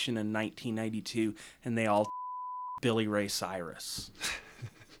station in 1992 and they all Billy Ray Cyrus,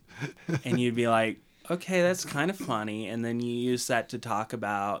 and you'd be like, okay, that's kind of funny, and then you use that to talk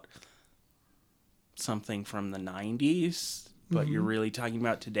about something from the 90s, but you're really talking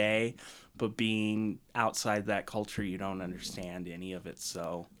about today, but being outside that culture, you don't understand any of it,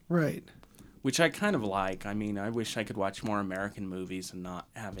 so... Right. Which I kind of like. I mean, I wish I could watch more American movies and not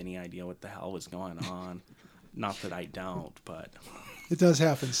have any idea what the hell was going on. Not that I don't, but it does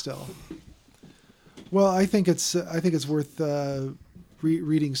happen still. Well, I think it's worth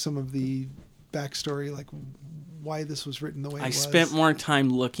reading some of the backstory, like why this was written the way it was. I spent more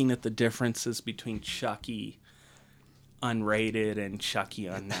time looking at the differences between Chucky unrated and Chucky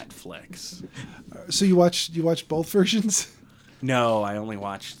on Netflix. So you watched both versions? No, I only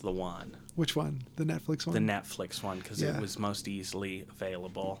watched the one. Which one? The Netflix one? The Netflix one, because it was most easily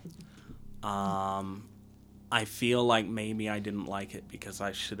available. I feel like maybe I didn't like it because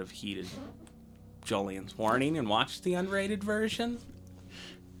I should have heeded Jolene's warning and watched the unrated version.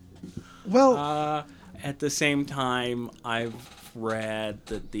 Well, at the same time, I've read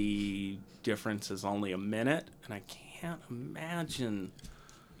that the difference is only a minute, and I can't imagine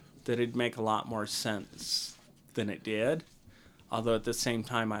that it'd make a lot more sense than it did. Although at the same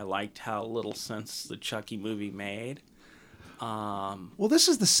time, I liked how little sense the Chucky movie made. Well, this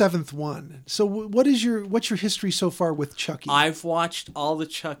is the 7th one. So what's your history so far with Chucky? I've watched all the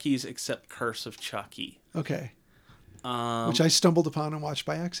Chuckies except Curse of Chucky. Okay. Which I stumbled upon and watched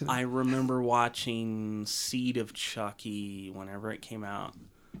by accident. I remember watching Seed of Chucky whenever it came out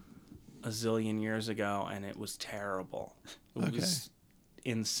a zillion years ago, and it was terrible. It was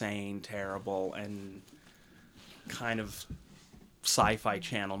insane, terrible, and kind of Sci-Fi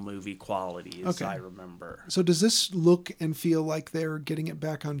Channel movie quality, as I remember. So does this look and feel like they're getting it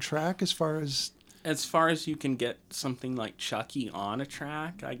back on track as far as you can get something like Chucky on a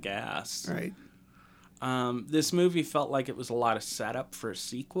track, I guess. Right. This movie felt like it was a lot of setup for a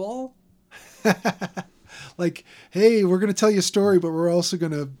sequel. Like, hey, we're going to tell you a story, but we're also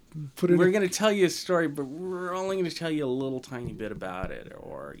going to put it... We're going to tell you a story, but we're only going to tell you a little tiny bit about it,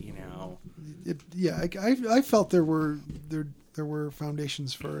 or, you know... I felt there were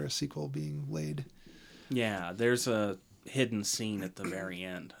foundations for a sequel being laid. Yeah, there's a hidden scene at the very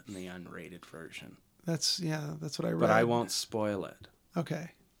end in the unrated version. That's what I read. But I won't spoil it.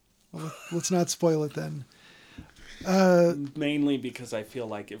 Okay. Well, let's not spoil it then. Mainly because I feel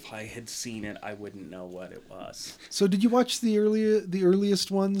like if I had seen it, I wouldn't know what it was. So did you watch the earliest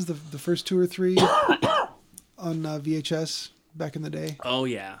ones, the first 2 or 3 on VHS back in the day? Oh,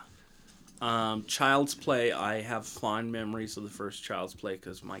 yeah. Child's Play, I have fond memories of the first Child's Play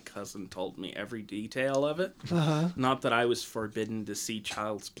because my cousin told me every detail of it. Not that I was forbidden to see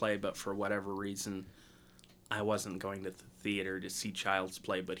Child's Play, but for whatever reason, I wasn't going to the theater to see Child's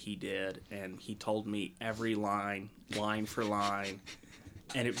Play, but he did, and he told me every line for line,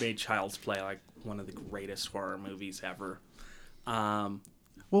 and it made Child's Play like one of the greatest horror movies ever. Well,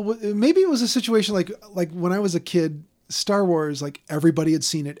 maybe it was a situation like when I was a kid, Star Wars, like everybody had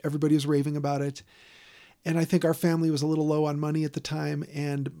seen it, everybody was raving about it, and I think our family was a little low on money at the time,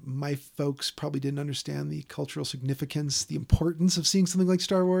 and my folks probably didn't understand the cultural significance, the importance of seeing something like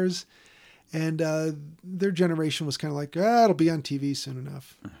Star Wars. And their generation was kind of like, it'll be on TV soon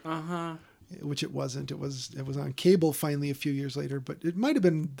enough. Uh-huh. Which it wasn't. It was on cable finally a few years later, but it might have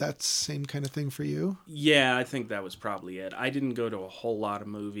been that same kind of thing for you. Yeah, I think that was probably it. I didn't go to a whole lot of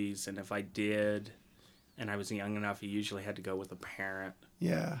movies, and if I did, and I was young enough, I usually had to go with a parent.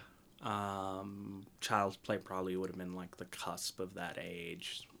 Yeah. Child's Play probably would have been like the cusp of that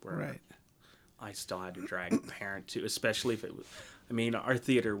age where Right. I still had to drag a parent to, especially if it was, I mean, our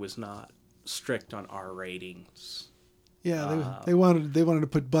theater was not strict on R ratings. Yeah, they wanted to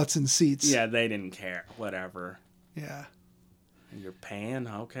put butts in seats. Yeah, they didn't care. Whatever. Yeah. You're paying?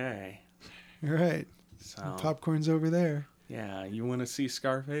 Okay. You're right. So, Popcorn's over there. yeah, you want to see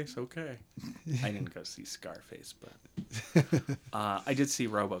Scarface? Okay. I didn't go see Scarface, but I did see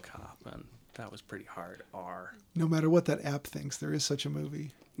RoboCop, and that was pretty hard R. No matter what that app thinks, there is such a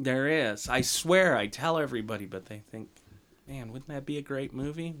movie. There is. I swear, I tell everybody, but they think, man, wouldn't that be a great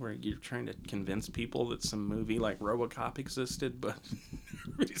movie where you're trying to convince people that some movie like RoboCop existed, but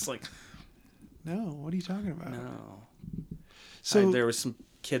it's like, No, what are you talking about? no. So There was some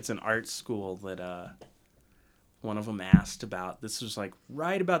kids in art school that one of them asked about, this was like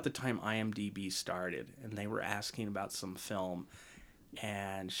right about the time IMDb started, and they were asking about some film,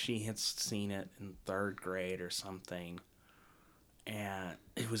 and she had seen it in 3rd grade or something. And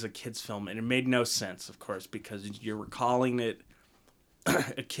it was a kid's film, and it made no sense, of course, because you're recalling it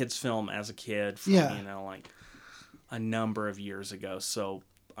a kid's film as a kid from, like a number of years ago. So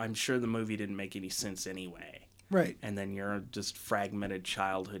I'm sure the movie didn't make any sense anyway. right. And then you're just fragmented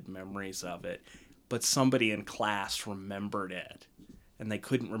childhood memories of it. But somebody in class remembered it, and they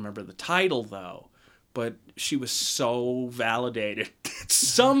couldn't remember the title, though. But she was so validated that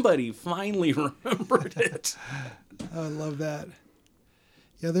somebody finally remembered it. I love that.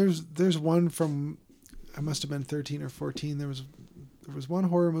 Yeah, there's one from, I must have been 13 or 14. There was one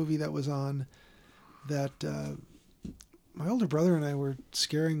horror movie that was on that my older brother and I were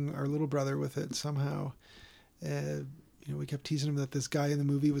scaring our little brother with it somehow. We kept teasing him that this guy in the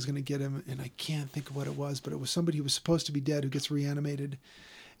movie was going to get him, and I can't think of what it was, but it was somebody who was supposed to be dead who gets reanimated,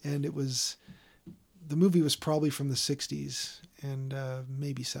 and the movie was probably from the 60s and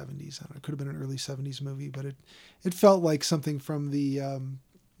maybe 70s. I don't know, it could have been an early 70s movie, but it felt like something from the,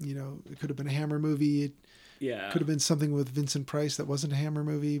 it could have been a Hammer movie. It could have been something with Vincent Price that wasn't a Hammer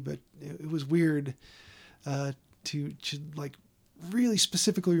movie, but it was weird to like really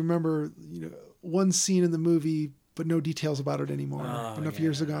specifically remember, one scene in the movie, but no details about it anymore. Enough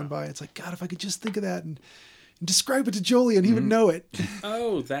years have gone by. It's like, God, if I could just think of that and describe it to Jolie and he would know it.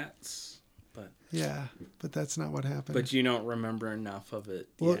 Oh, that's... Yeah, but that's not what happened. But you don't remember enough of it.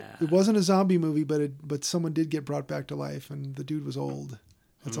 Well, yeah. It wasn't a zombie movie, but someone did get brought back to life, and the dude was old.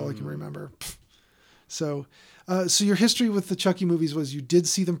 That's all I can remember. So your history with the Chucky movies was you did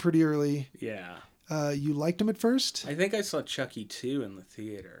see them pretty early. Yeah. You liked them at first? I think I saw Chucky 2 in the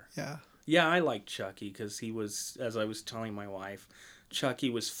theater. Yeah. Yeah, I liked Chucky because he was, as I was telling my wife, Chucky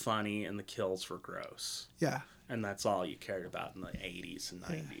was funny and the kills were gross. Yeah. And that's all you cared about in the 80s and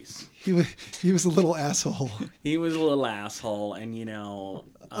 90s. He was a little asshole. He was a little asshole, and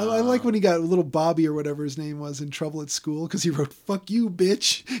I like when he got little Bobby or whatever his name was in trouble at school because he wrote "fuck you,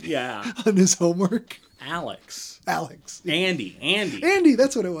 bitch" on his homework. Alex. Andy,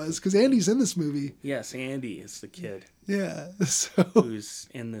 that's what it was, because Andy's in this movie. Yes, Andy is the kid. Yeah, so who's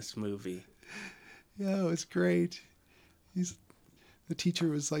in this movie. Yeah, it's great. The teacher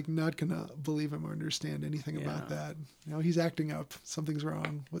was like not gonna believe him or understand anything about that. He's acting up. Something's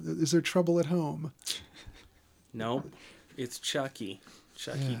wrong. Is there trouble at home? Nope. It's Chucky.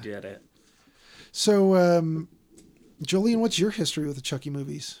 Chucky did it. So, Jolene, what's your history with the Chucky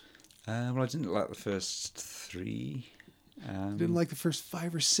movies? Well, I didn't like the first 3. Didn't like the first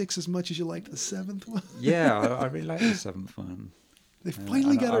 5 or 6 as much as you liked the 7th one? Yeah, I really liked the 7th one. They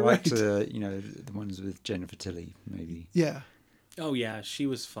finally got it right. I liked, the ones with Jennifer Tilly, maybe. Yeah. Oh, yeah, she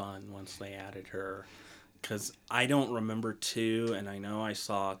was fun once they added her. Because I don't remember 2, and I know I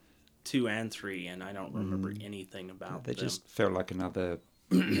saw 2 and 3, and I don't remember anything about them. They just felt like another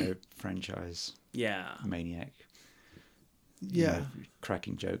franchise. Yeah. Maniac. Yeah.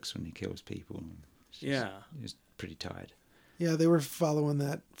 Cracking jokes when he kills people. He's pretty tired. Yeah, they were following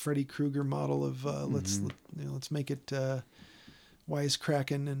that Freddy Krueger model of let's make it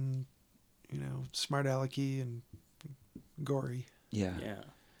wisecracking and smart alecky and gory. Yeah.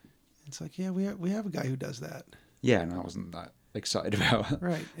 It's like, we have a guy who does that. Yeah, and I wasn't that excited about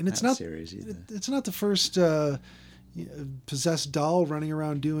right. And it's not series either. It's not the first possessed doll running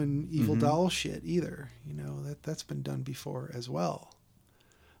around doing evil doll shit either. That's been done before as well.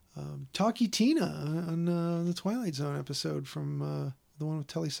 Talkie Tina on the Twilight Zone episode from the one with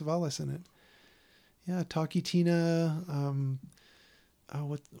Telly Savalas in it. Yeah, Talkie Tina.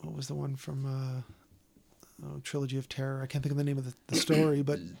 What was the one from Trilogy of Terror? I can't think of the name of the story,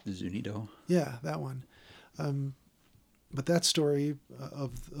 but the Zuni doll. Yeah, that one. But that story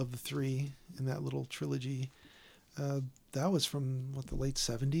of the three in that little trilogy, that was from the late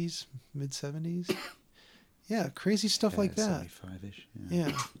 70s, mid 70s. Yeah, crazy stuff like that. 75-ish.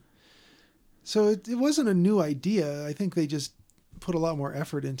 Yeah. So it wasn't a new idea. I think they just put a lot more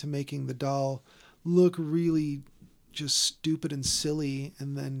effort into making the doll look really just stupid and silly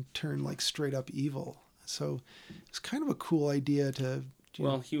and then turn like straight up evil. So it's kind of a cool idea to...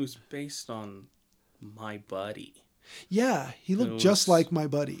 Well, he was based on My Buddy. Yeah, he looked just like My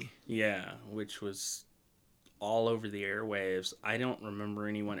Buddy. Yeah, which was all over the airwaves. I don't remember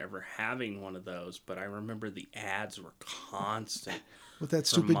anyone ever having one of those, but I remember the ads were constant. With that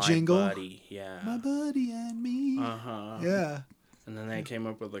stupid jingle? My Buddy, yeah. My Buddy and me. Uh-huh. Yeah. And then they came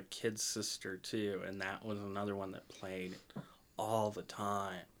up with a Kid's Sister, too, and that was another one that played all the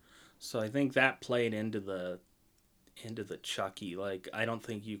time. So I think that played into the Chucky. Like, I don't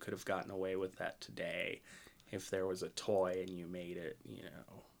think you could have gotten away with that today if there was a toy and you made it, you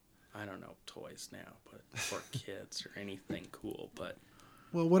know, I don't know toys now, but for kids or anything cool, but...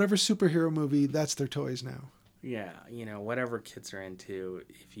 Well, whatever superhero movie, that's their toys now. Yeah, you know, whatever kids are into,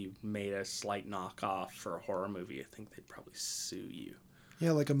 if you made a slight knockoff for a horror movie, I think they'd probably sue you.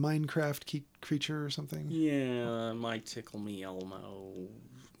 Yeah, like a Minecraft creature or something. Yeah, My Tickle Me Elmo.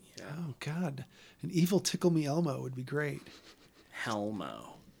 Yeah. Oh, God. An evil Tickle Me Elmo would be great.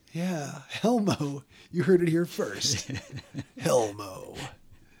 Helmo. Yeah, Helmo. You heard it here first. Helmo.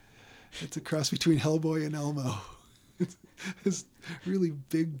 It's a cross between Hellboy and Elmo. This really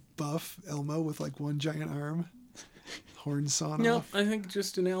big, buff Elmo with like one giant arm. Horn sawn off. No, I think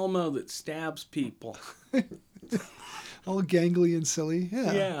just an Elmo that stabs people. All gangly and silly.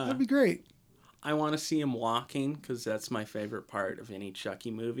 Yeah, that'd be great. I want to see him walking because that's my favorite part of any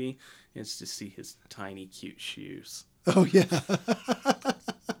Chucky movie is to see his tiny, cute shoes. Oh, yeah.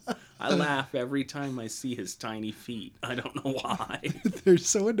 I laugh every time I see his tiny feet. I don't know why. They're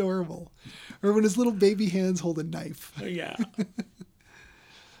so adorable. Or when his little baby hands hold a knife. Yeah.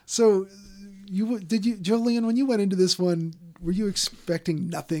 So, Jolene, when you went into this one, were you expecting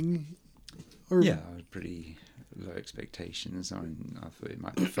nothing? Or... Yeah, I had pretty low expectations. I thought it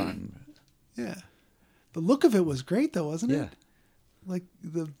might be fun. But... Yeah. The look of it was great, though, wasn't it? Yeah. Like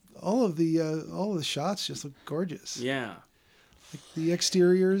all of the shots just look gorgeous. Yeah. Like the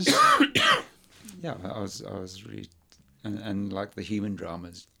exteriors. Yeah, I was really, and like the human drama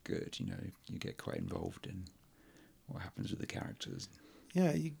is good. You know, you get quite involved in what happens with the characters.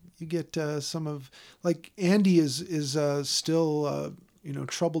 Yeah, you get some of like Andy is still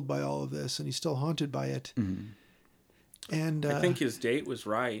troubled by all of this, and he's still haunted by it. Mm-hmm. And I think his date was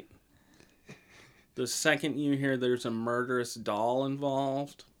right. The second you hear there's a murderous doll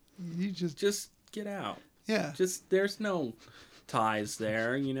involved, you just get out. Yeah. There's no ties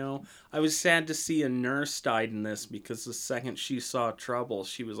there, you know. I was sad to see a nurse died in this because the second she saw trouble,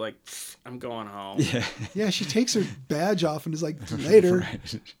 she was like, I'm going home. Yeah. Yeah, she takes her badge off and is like, later.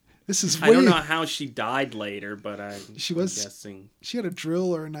 Right. This is I don't know how she died later, but I'm guessing. She had a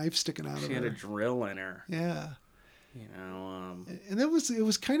drill or a knife sticking out of her. She had a drill in her. Yeah. You know, and it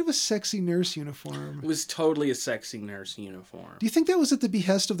was kind of a sexy nurse uniform. It was totally a sexy nurse uniform. Do you think that was at the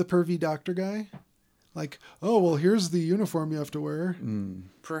behest of the pervy doctor guy? Like, oh, well, here's the uniform you have to wear. Mm.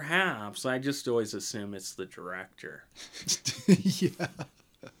 Perhaps. I just always assume it's the director. Yeah.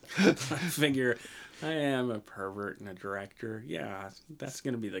 I figure I am a pervert and a director. Yeah, that's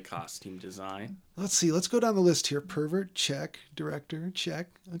going to be the costume design. Let's see. Let's go down the list here. Pervert, check. Director, check.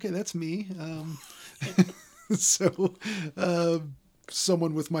 Okay, that's me. So,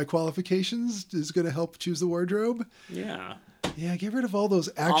 someone with my qualifications is going to help choose the wardrobe. Yeah. Yeah, get rid of all those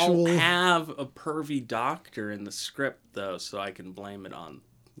actual... I'll have a pervy doctor in the script, though, so I can blame it on,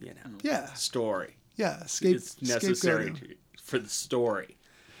 story. Yeah, it's necessary for the story,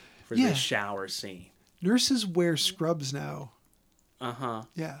 for the shower scene. Nurses wear scrubs now. Uh-huh.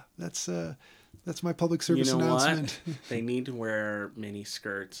 Yeah, that's my public service announcement. What? They need to wear mini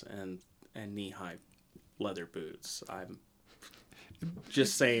skirts and knee-high leather boots. I'm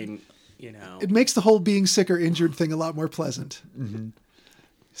just saying, you know. It makes the whole being sick or injured thing a lot more pleasant. Mm-hmm.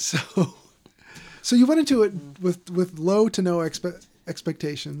 So you went into it with low to no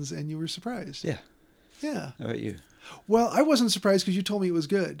expectations, and you were surprised. Yeah. Yeah. How about you? Well, I wasn't surprised because you told me it was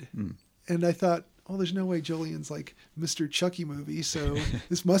good. Mm. And I thought, oh, there's no way Jolene's like Mr. Chucky movie, so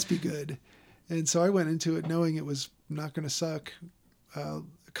this must be good. And so I went into it knowing it was not going to suck. A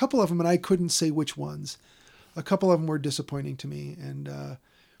couple of them, and I couldn't say which ones. A couple of them were disappointing to me, and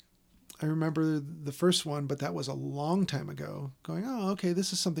I remember the first one, but that was a long time ago. Going, oh, okay,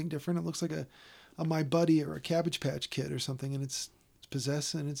 this is something different. It looks like a My Buddy or a Cabbage Patch Kid or something, and it's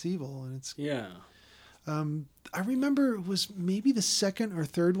possessed and it's evil and it's Yeah. I remember it was maybe the second or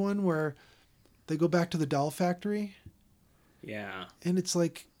third one where they go back to the doll factory. Yeah. And it's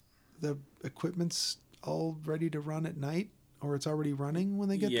like the equipment's all ready to run at night, or it's already running when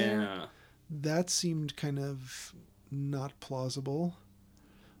they get there. Yeah. That seemed kind of not plausible.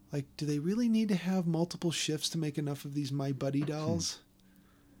 Like, do they really need to have multiple shifts to make enough of these My Buddy dolls?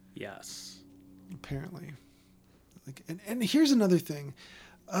 Yes. Apparently. Like, and here's another thing.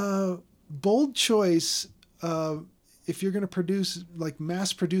 Bold choice. If you're going to produce, like,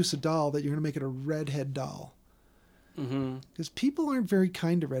 mass produce a doll, that you're going to make it a redhead doll. Mm-hmm. Because people aren't very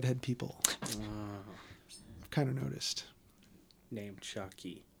kind to redhead people. I've kind of noticed. Named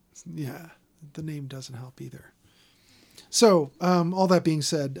Chucky. Yeah, the name doesn't help either. So, all that being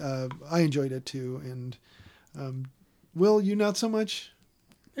said, I enjoyed it too. And Will, you not so much?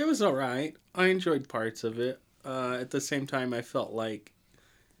 It was all right. I enjoyed parts of it. At the same time, I felt like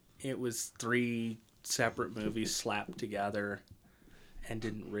it was 3 separate movies slapped together and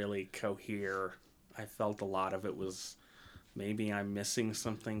didn't really cohere. I felt a lot of it was maybe I'm missing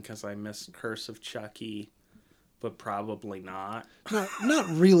something because I missed Curse of Chucky, but probably not. Not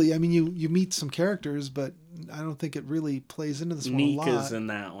really. I mean, you meet some characters, but I don't think it really plays into this one a lot. Nika's in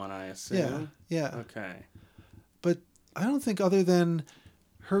that one, I assume. Yeah. Okay. But I don't think, other than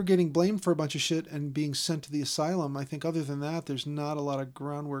her getting blamed for a bunch of shit and being sent to the asylum, I think other than that, there's not a lot of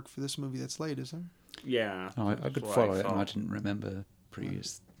groundwork for this movie that's laid, is there? Yeah. Oh, I could follow it, and I didn't remember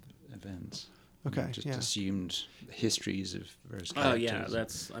previous events. Okay, I just yeah. assumed histories of various Oh characters. yeah,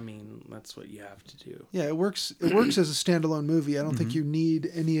 that's what you have to do. Yeah, it works. It works as a standalone movie. I don't think you need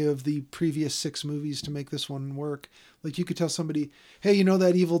any of the previous 6 movies to make this one work. Like, you could tell somebody, hey, you know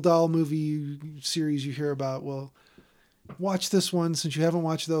that Evil Doll movie series you hear about? Well, watch this one since you haven't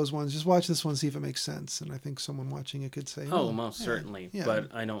watched those ones. Just watch this one, see if it makes sense. And I think someone watching it could say, Oh, most certainly. yeah.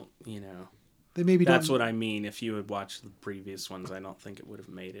 But I don't, they maybe that's don't. what I mean. If you had watched the previous ones, I don't think it would have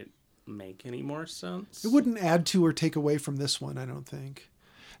made it make any more sense. It wouldn't add to or take away from this one, I don't think.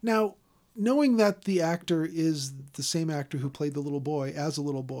 Now, knowing that the actor is the same actor who played the little boy as a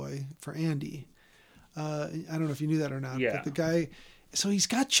little boy for Andy, I don't know if you knew that or not, Yeah. but the guy, so he's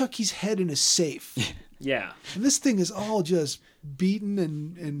got Chucky's head in a safe. Yeah. And this thing is all just beaten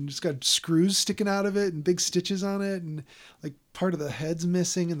and it's got screws sticking out of it and big stitches on it, and like part of the head's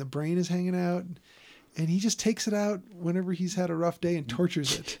missing and the brain is hanging out. And he just takes it out whenever he's had a rough day and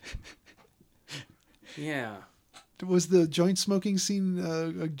tortures it. Yeah. Was the joint smoking scene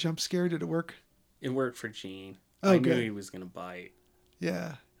a jump scare? Did it work? It worked for Gene. Oh, I knew good. he was going to bite.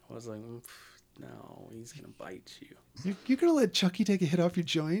 Yeah. I was like, no, he's going to bite you. You're going to let Chucky take a hit off your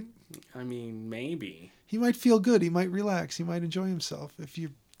joint? I mean, maybe. He might feel good. He might relax. He might enjoy himself. If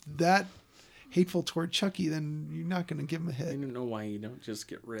you're that hateful toward Chucky, then you're not going to give him a I hit. don't know why you don't just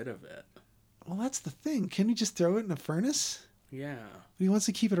get rid of it. Well, that's the thing. Can you just throw it in a furnace? Yeah. But he wants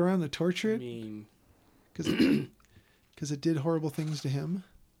to keep it around to torture I it mean, because it did horrible things to him.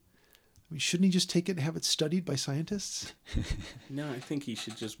 I mean, shouldn't he just take it and have it studied by scientists? no, I think he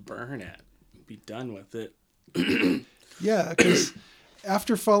should just burn it. Be done with it. Yeah, because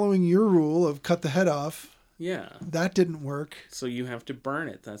after following your rule of cut the head off, Yeah. that didn't work. So you have to burn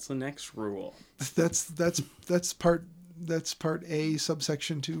it. That's the next rule. That's part A,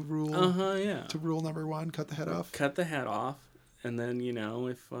 subsection 2 rule. Yeah. To rule number 1, cut the head off. Cut the head off, and then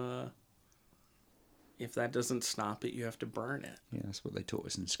if that doesn't stop it, you have to burn it. Yeah, that's what they taught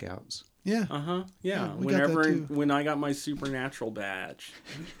us in Scouts. Yeah. Yeah. we got that too. When I got my supernatural badge,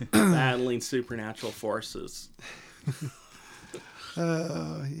 battling supernatural forces.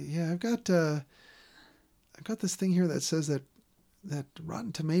 Yeah, I've got this thing here that says that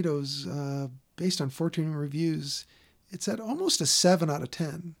Rotten Tomatoes, based on 14 reviews, it's at almost a 7 out of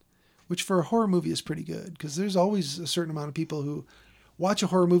 10, which for a horror movie is pretty good, because there's always a certain amount of people who watch a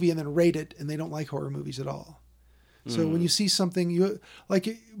horror movie and then rate it, and they don't like horror movies at all. So when you see something, you like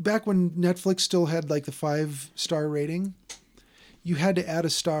back when Netflix still had like the 5-star rating, you had to add a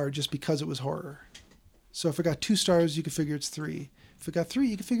star just because it was horror. So if it got 2 stars, you could figure it's 3. If it got 3,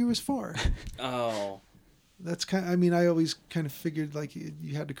 you could figure it was 4. Oh. That's I always kind of figured like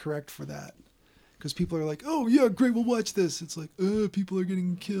you had to correct for that. Because people are like, oh yeah, great, we'll watch this. It's like, people are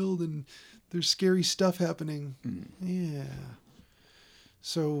getting killed and there's scary stuff happening. Yeah.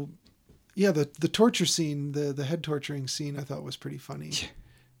 So, yeah, the torture scene, the head torturing scene, I thought was pretty funny.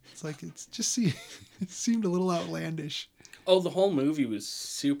 It's like, it seemed a little outlandish. Oh, the whole movie was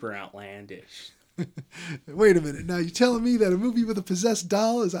super outlandish. Wait a minute. Now you're telling me that a movie with a possessed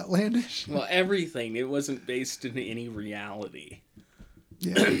doll is outlandish? Well, everything. It wasn't based in any reality.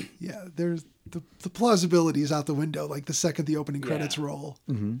 Yeah, yeah. There's the plausibility is out the window. Like the second the opening credits roll,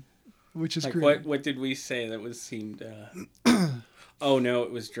 which is Like great. what did we say that was seemed? Oh no,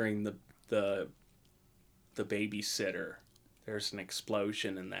 it was during the babysitter. There's an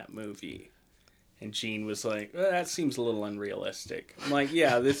explosion in that movie. And Gene was like, well, that seems a little unrealistic. I'm like,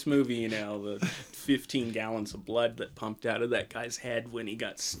 yeah, this movie, the 15 gallons of blood that pumped out of that guy's head when he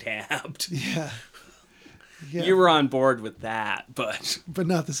got stabbed. Yeah. You were on board with that, but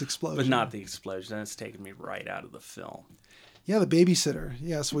not this explosion. But not the explosion. That's taken me right out of the film. Yeah, The Babysitter.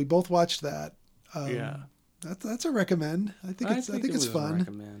 Yeah, so we both watched that. Yeah. That's a recommend. I think it's fun.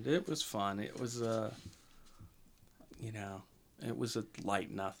 Recommend. It was fun. It was it was a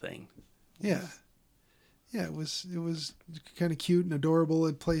light nothing. Yeah. Yeah, it was kind of cute and adorable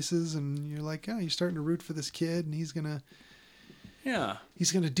in places, and you're like, oh, you're starting to root for this kid, and he's gonna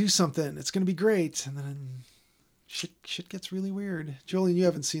do something. It's gonna be great, and then shit gets really weird. Julian, you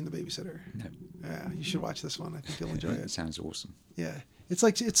haven't seen The Babysitter. No. Yeah, you should watch this one. I think you'll enjoy it. It sounds awesome. Yeah,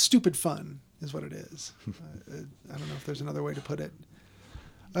 it's stupid fun, is what it is. I don't know if there's another way to put it.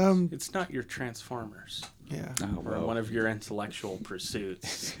 It's not your Transformers. Yeah. Or one of your intellectual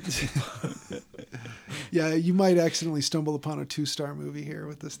pursuits. Yeah, you might accidentally stumble upon a 2-star movie here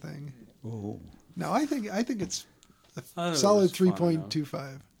with this thing. Oh. No, I think it's a solid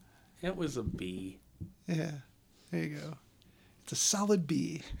 3.25. It was a B. Yeah. There you go. It's a solid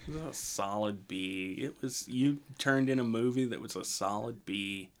B. It was a solid B. You turned in a movie that was a solid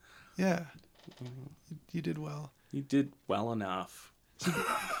B. Yeah. You did well. You did well enough.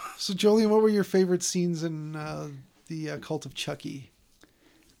 So, Jolene, what were your favorite scenes in the Cult of Chucky?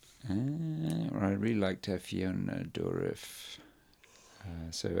 I really liked Fiona Dourif.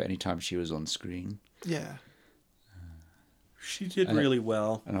 So anytime she was on screen, yeah, she did really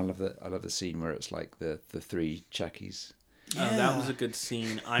well. And I love the scene where it's like the 3 Chuckies. Yeah. That was a good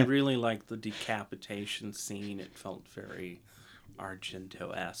scene. I really liked the decapitation scene. It felt very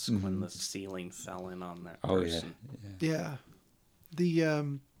Argento-esque when the ceiling fell in on that person. Yeah.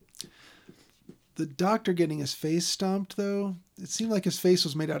 The doctor getting his face stomped, though, it seemed like his face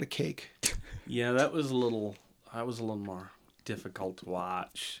was made out of cake. Yeah, that was a little more difficult to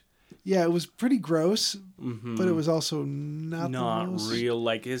watch. Yeah, it was pretty gross, but it was also not real.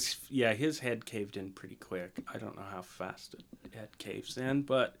 Like his head caved in pretty quick. I don't know how fast it head caves in,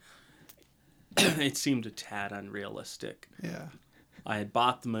 but it seemed a tad unrealistic. Yeah. I had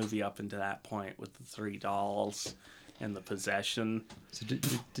bought the movie up until that point with the 3 dolls and the possession. So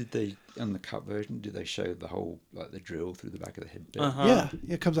did they, on the cut version, did they show the whole, like the drill through the back of the head bit? Yeah,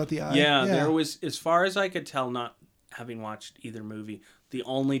 it comes out the eye. Yeah, there was, as far as I could tell, not having watched either movie, the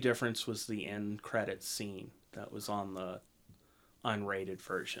only difference was the end credits scene that was on the unrated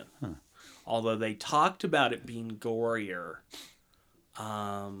version. Huh. Although they talked about it being gorier,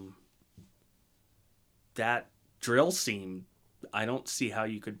 that drill scene, I don't see how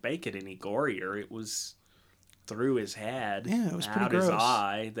you could make it any gorier. It was through his head, it was pretty out gross. his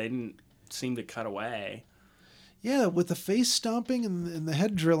eye. They didn't seem to cut away. Yeah, with the face stomping and the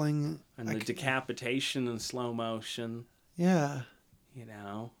head drilling. And the decapitation in slow motion. Yeah.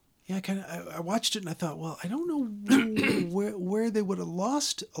 Yeah, I watched it and I thought, well, I don't know where they would have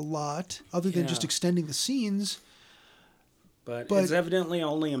lost a lot other than just extending the scenes. But it's evidently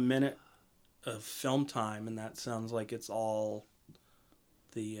only a minute of film time, and that sounds like it's all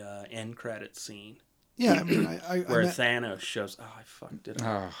the end credit scene. Yeah, I mean, where Thanos shows. Oh, I fucked it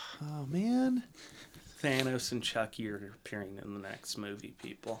up. Oh man. Thanos and Chucky are appearing in the next movie,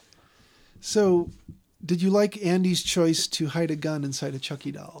 people. So, did you like Andy's choice to hide a gun inside a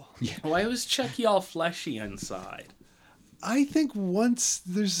Chucky doll? Yeah. Why was Chucky all fleshy inside? I think once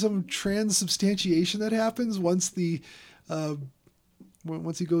there's some transubstantiation that happens, once he goes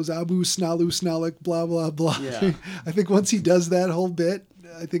Abu Snalu Snalik blah blah blah. Yeah. I think once he does that whole bit,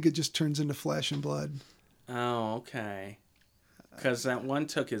 I think it just turns into flesh and blood. Oh, okay. Because that one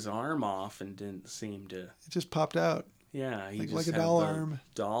took his arm off and didn't seem to. It just popped out. Yeah, he just like a had doll the arm.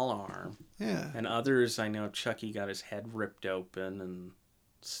 Doll arm. Yeah. And others, I know Chucky got his head ripped open and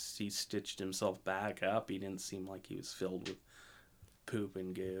he stitched himself back up. He didn't seem like he was filled with poop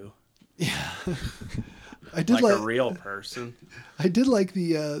and goo. Yeah. I did like a real person. I did like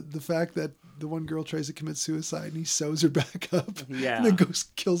the fact that the one girl tries to commit suicide and he sews her back up. Yeah. And then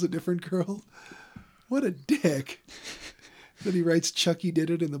kills a different girl. What a dick. Then he writes Chucky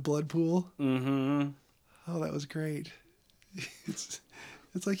did it in the blood pool. Mm-hmm. Oh, that was great. It's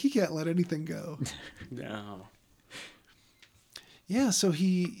like he can't let anything go. No. Yeah, so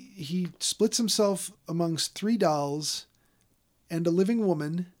he splits himself amongst 3 dolls and a living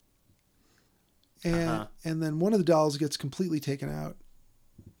woman, and then one of the dolls gets completely taken out.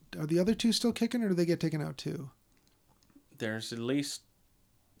 Are the other 2 still kicking, or do they get taken out too? There's at least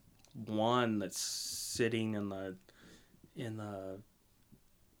one that's sitting in the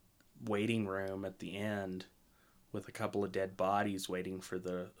waiting room at the end with a couple of dead bodies waiting for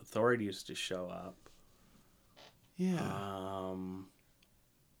the authorities to show up. Yeah.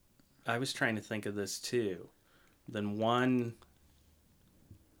 I was trying to think of this too. Then one,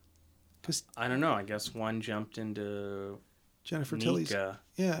 'Cause I don't know, I guess one jumped into Jennifer Nika. Tilly's.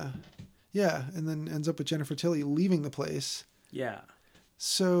 Yeah, and then ends up with Jennifer Tilly leaving the place. Yeah.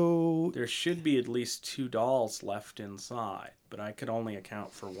 So There should be at least 2 dolls left inside, but I could only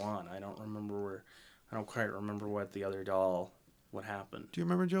account for one. I don't quite remember what the other doll, what happened. do you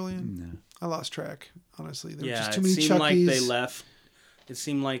remember, Julian? No. I lost track, honestly. There were Yeah, just too it many seemed like Chuckies. they left. It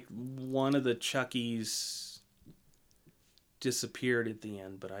seemed like one of the Chuckies disappeared at the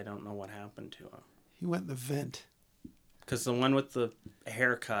end, but I don't know what happened to him. He went in the vent. Because the one with the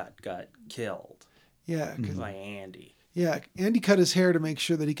haircut got killed Yeah, 'cause- by Andy. yeah. Andy cut his hair to make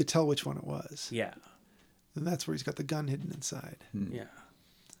sure that he could tell which one it was. Yeah, And that's where he's got the gun hidden inside. yeah.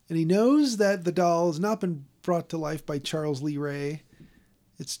 And he knows that the doll has not been brought to life by Charles Lee Ray.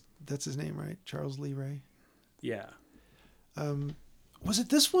 That's his name, right? Charles Lee Ray. Yeah. Was it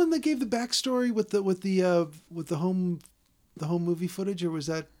this one that gave the backstory with the home movie footage, or was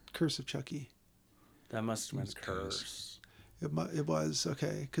that Curse of Chucky? That must have been Curse. It was,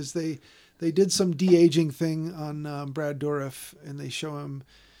 okay, because they did some de-aging thing on Brad Dourif, and they show him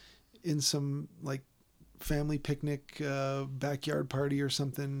in some like family picnic backyard party or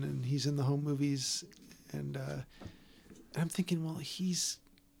something, and he's in the home movies, and I'm thinking, well, he's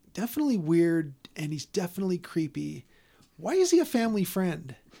definitely weird and he's definitely creepy. Why is he a family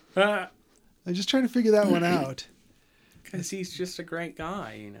friend? I'm just trying to figure that one out. Because he's just a great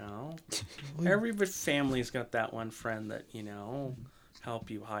guy, you know. Every family's got that one friend that, you know, help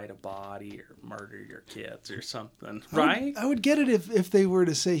you hide a body or murder your kids or something, right? I would get it if they were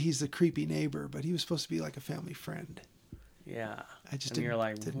to say he's the creepy neighbor, but he was supposed to be like a family friend. Yeah. I just and you're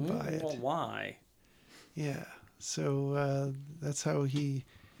like, didn't buy it. Well, why? Yeah. So that's how he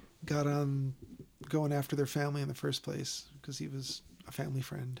got on going after their family in the first place, because he was a family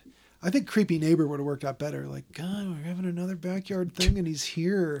friend. I think creepy neighbor would have worked out better. Like, God, we're having another backyard thing, and he's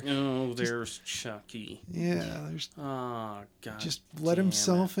here. Oh, there's Chucky. Yeah, there's. Oh, God. Just let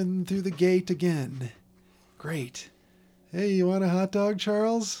himself in through the gate again. Great. Hey, you want a hot dog,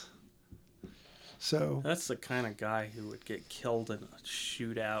 Charles? So. That's the kind of guy who would get killed in a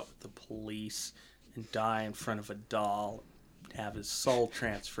shootout with the police and die in front of a doll, have his soul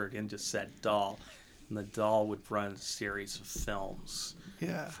transferred into said doll, and the doll would run a series of films.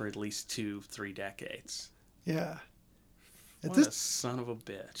 Yeah. For at least 2-3 decades. Yeah. What a son of a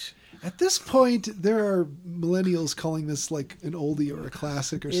bitch. At this point, there are millennials calling this like an oldie or a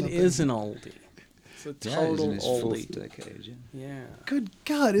classic or something. It is an oldie. It's a Yeah, total he's in his oldie. fourth decade, Yeah. Good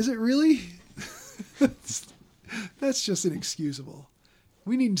God, is it really? That's just inexcusable.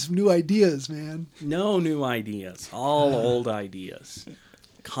 We need some new ideas, man. No new ideas. All old ideas.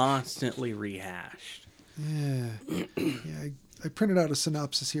 Constantly rehashed. Yeah. Yeah. I printed out a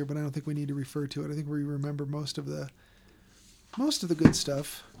synopsis here, but I don't think we need to refer to it. I think we remember most of the good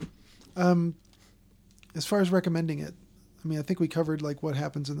stuff. As far as recommending it, I mean, I think we covered like what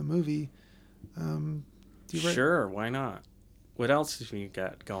happens in the movie. Sure, why not? What else have you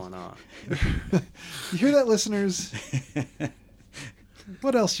got going on? You hear that, listeners?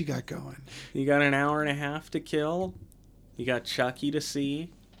 What else you got going? You got an hour and a half to kill? You got Chucky to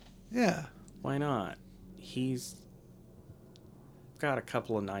see? Yeah. Why not? He's got a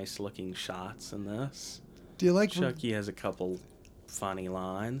couple of nice looking shots in this. Do you like Chucky has a couple funny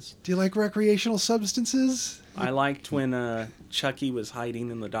lines. Do you like recreational substances? I liked when Chucky was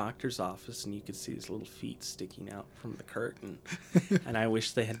hiding in the doctor's office and you could see his little feet sticking out from the curtain. And I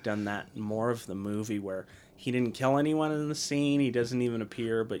wish they had done that in more of the movie, where he didn't kill anyone in the scene, he doesn't even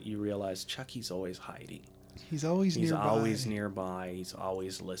appear, but you realize Chucky's always hiding. He's always nearby. He's always nearby. He's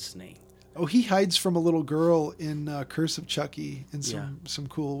always listening. Oh, he hides from a little girl in Curse of Chucky in some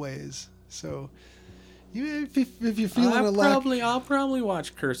cool ways. So, if you're feeling I'll probably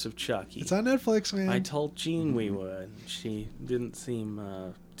watch Curse of Chucky. It's on Netflix, man. I told Jean we would. She didn't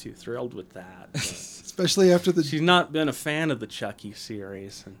seem too thrilled with that. Especially after the... She's not been a fan of the Chucky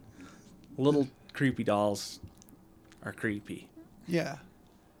series. And little creepy dolls are creepy. Yeah.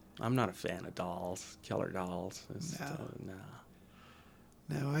 I'm not a fan of dolls. Killer dolls. No.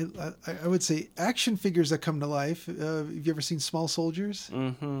 No, I would say action figures that come to life. Have you ever seen Small Soldiers?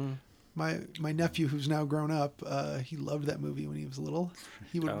 Mm-hmm. My nephew, who's now grown up, he loved that movie when he was little.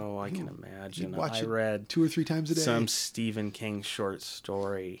 I can imagine. Watch I read 2 or 3 times a day. some Stephen King short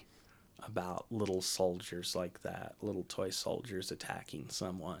story about little soldiers like that, little toy soldiers attacking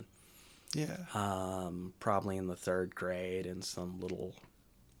someone. Yeah. Probably in the 3rd grade in some little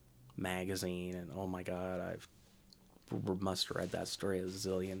magazine, and oh my God, I've must have read that story a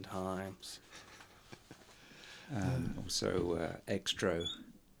zillion times. Also, Extra.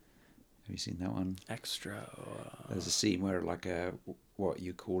 Have you seen that one? Extra. There's a scene where what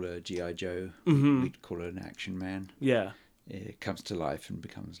you call a G.I. Joe, Mm-hmm. we'd call it an action man. Yeah. It comes to life and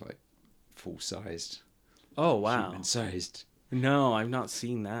becomes like full-sized. Oh, wow. Human-sized. No, I've not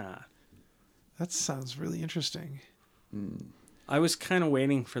seen that. That sounds really interesting. I was kind of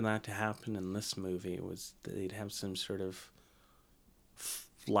waiting for that to happen in this movie. Was that they'd have some sort of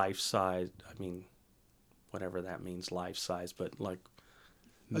life-size, I mean, whatever that means, life-size, but like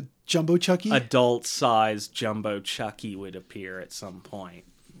A jumbo Chucky? adult-sized jumbo Chucky would appear at some point.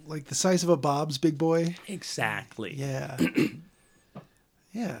 Like the size of a Bob's Big Boy? Exactly. Yeah.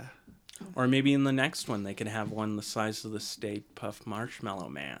 Yeah. Or maybe in the next one they could have one the size of the Stay Puft Marshmallow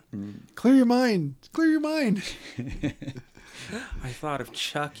Man. Clear your mind. Clear your mind. I thought of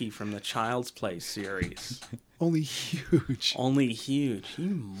Chucky from the Child's Play series. Only huge. Only huge.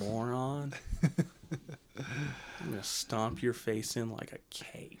 You moron. I'm going to stomp your face in like a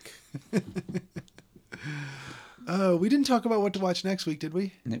cake. We didn't talk about what to watch next week, did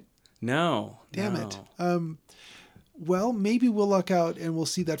we? No. Damn it. Well, maybe we'll luck out and we'll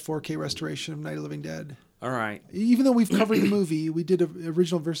see that 4K restoration of Night of the Living Dead. All right. Even though we've covered the movie, we did an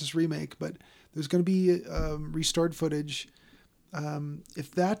original versus remake, but there's going to be restored footage. If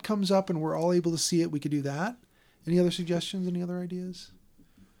that comes up and we're all able to see it, we could do that. Any other suggestions? Any other ideas?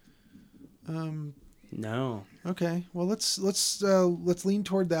 No. Okay. Well, let's lean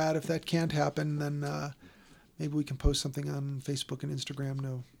toward that. If that can't happen, then maybe we can post something on Facebook and Instagram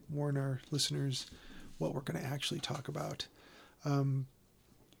to warn our listeners what we're going to actually talk about.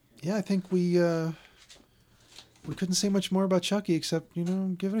 Yeah, I think we couldn't say much more about Chucky except,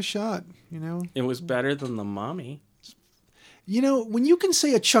 give it a shot, It was better than The Mummy. When you can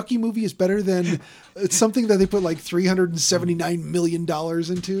say a Chucky movie is better than something that they put like $379 million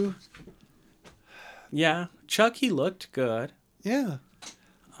into. Yeah, Chucky looked good. Yeah.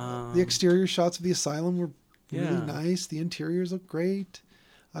 The exterior shots of the asylum were really nice. The interiors look great.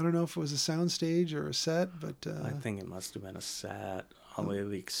 I don't know if it was a soundstage or a set, but... I think it must have been a set. Although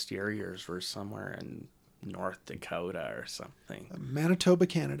the exteriors were somewhere in North Dakota or something. Manitoba,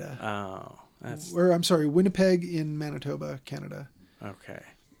 Canada. Oh, that's... Winnipeg in Manitoba, Canada. Okay.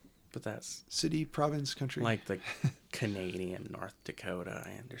 But that's... City, province, country. Like the Canadian North Dakota,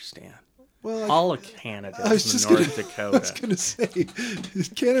 I understand. Well, all of Canada is North Dakota. I was going to say,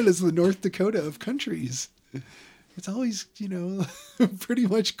 Canada's the North Dakota of countries. It's always, pretty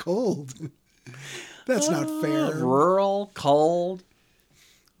much cold. That's not fair. Rural, cold.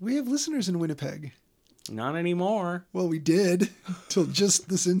 We have listeners in Winnipeg. Not anymore. Well, we did till just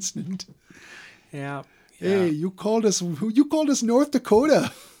this instant. Yeah. Hey, you called us North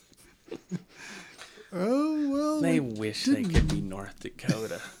Dakota. Oh, well. They wish they could be North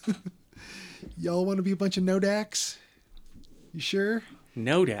Dakota. Y'all want to be a bunch of Nodaks? You sure?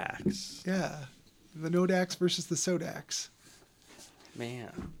 Nodaks? Yeah. The Nodaks versus the Sodaks.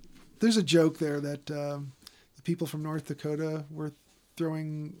 Man. There's a joke there that the people from North Dakota were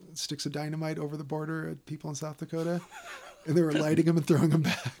throwing sticks of dynamite over the border at people in South Dakota, and they were lighting them and throwing them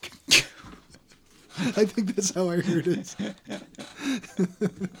back. I think that's how I heard it.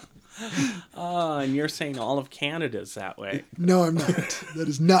 And you're saying all of Canada's that way. No, I'm not. That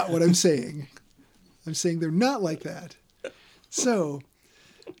is not what I'm saying. I'm saying they're not like that. So,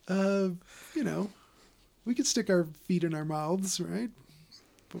 we could stick our feet in our mouths, right?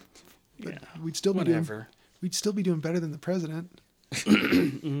 But yeah, we'd still be doing better than the president.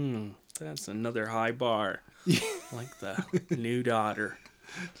 That's another high bar. Like the new daughter.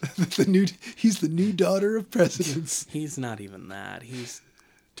 He's the new daughter of presidents. He's not even that. He's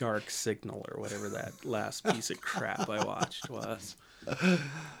Dark Signal or whatever that last piece of crap I watched was.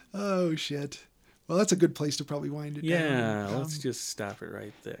 Oh, shit. Well, that's a good place to probably wind it down. Yeah, let's just stop it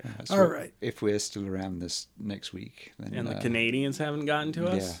right there. All right. If we're still around this next week. Then, and the Canadians haven't gotten to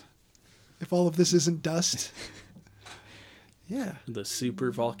us? Yeah. If all of this isn't dust. Yeah. The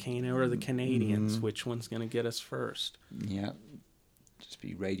super volcano or the Canadians? Mm-hmm. Which one's going to get us first? Yeah. Just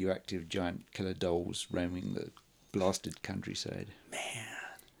be radioactive giant killer dolls roaming the blasted countryside. Man.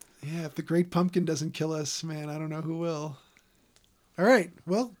 Yeah, if the Great Pumpkin doesn't kill us, man, I don't know who will. All right.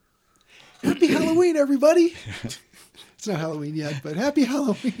 Well, happy Halloween, everybody. It's not Halloween yet, but happy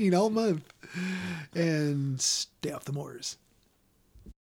Halloween all month. And stay off the moors.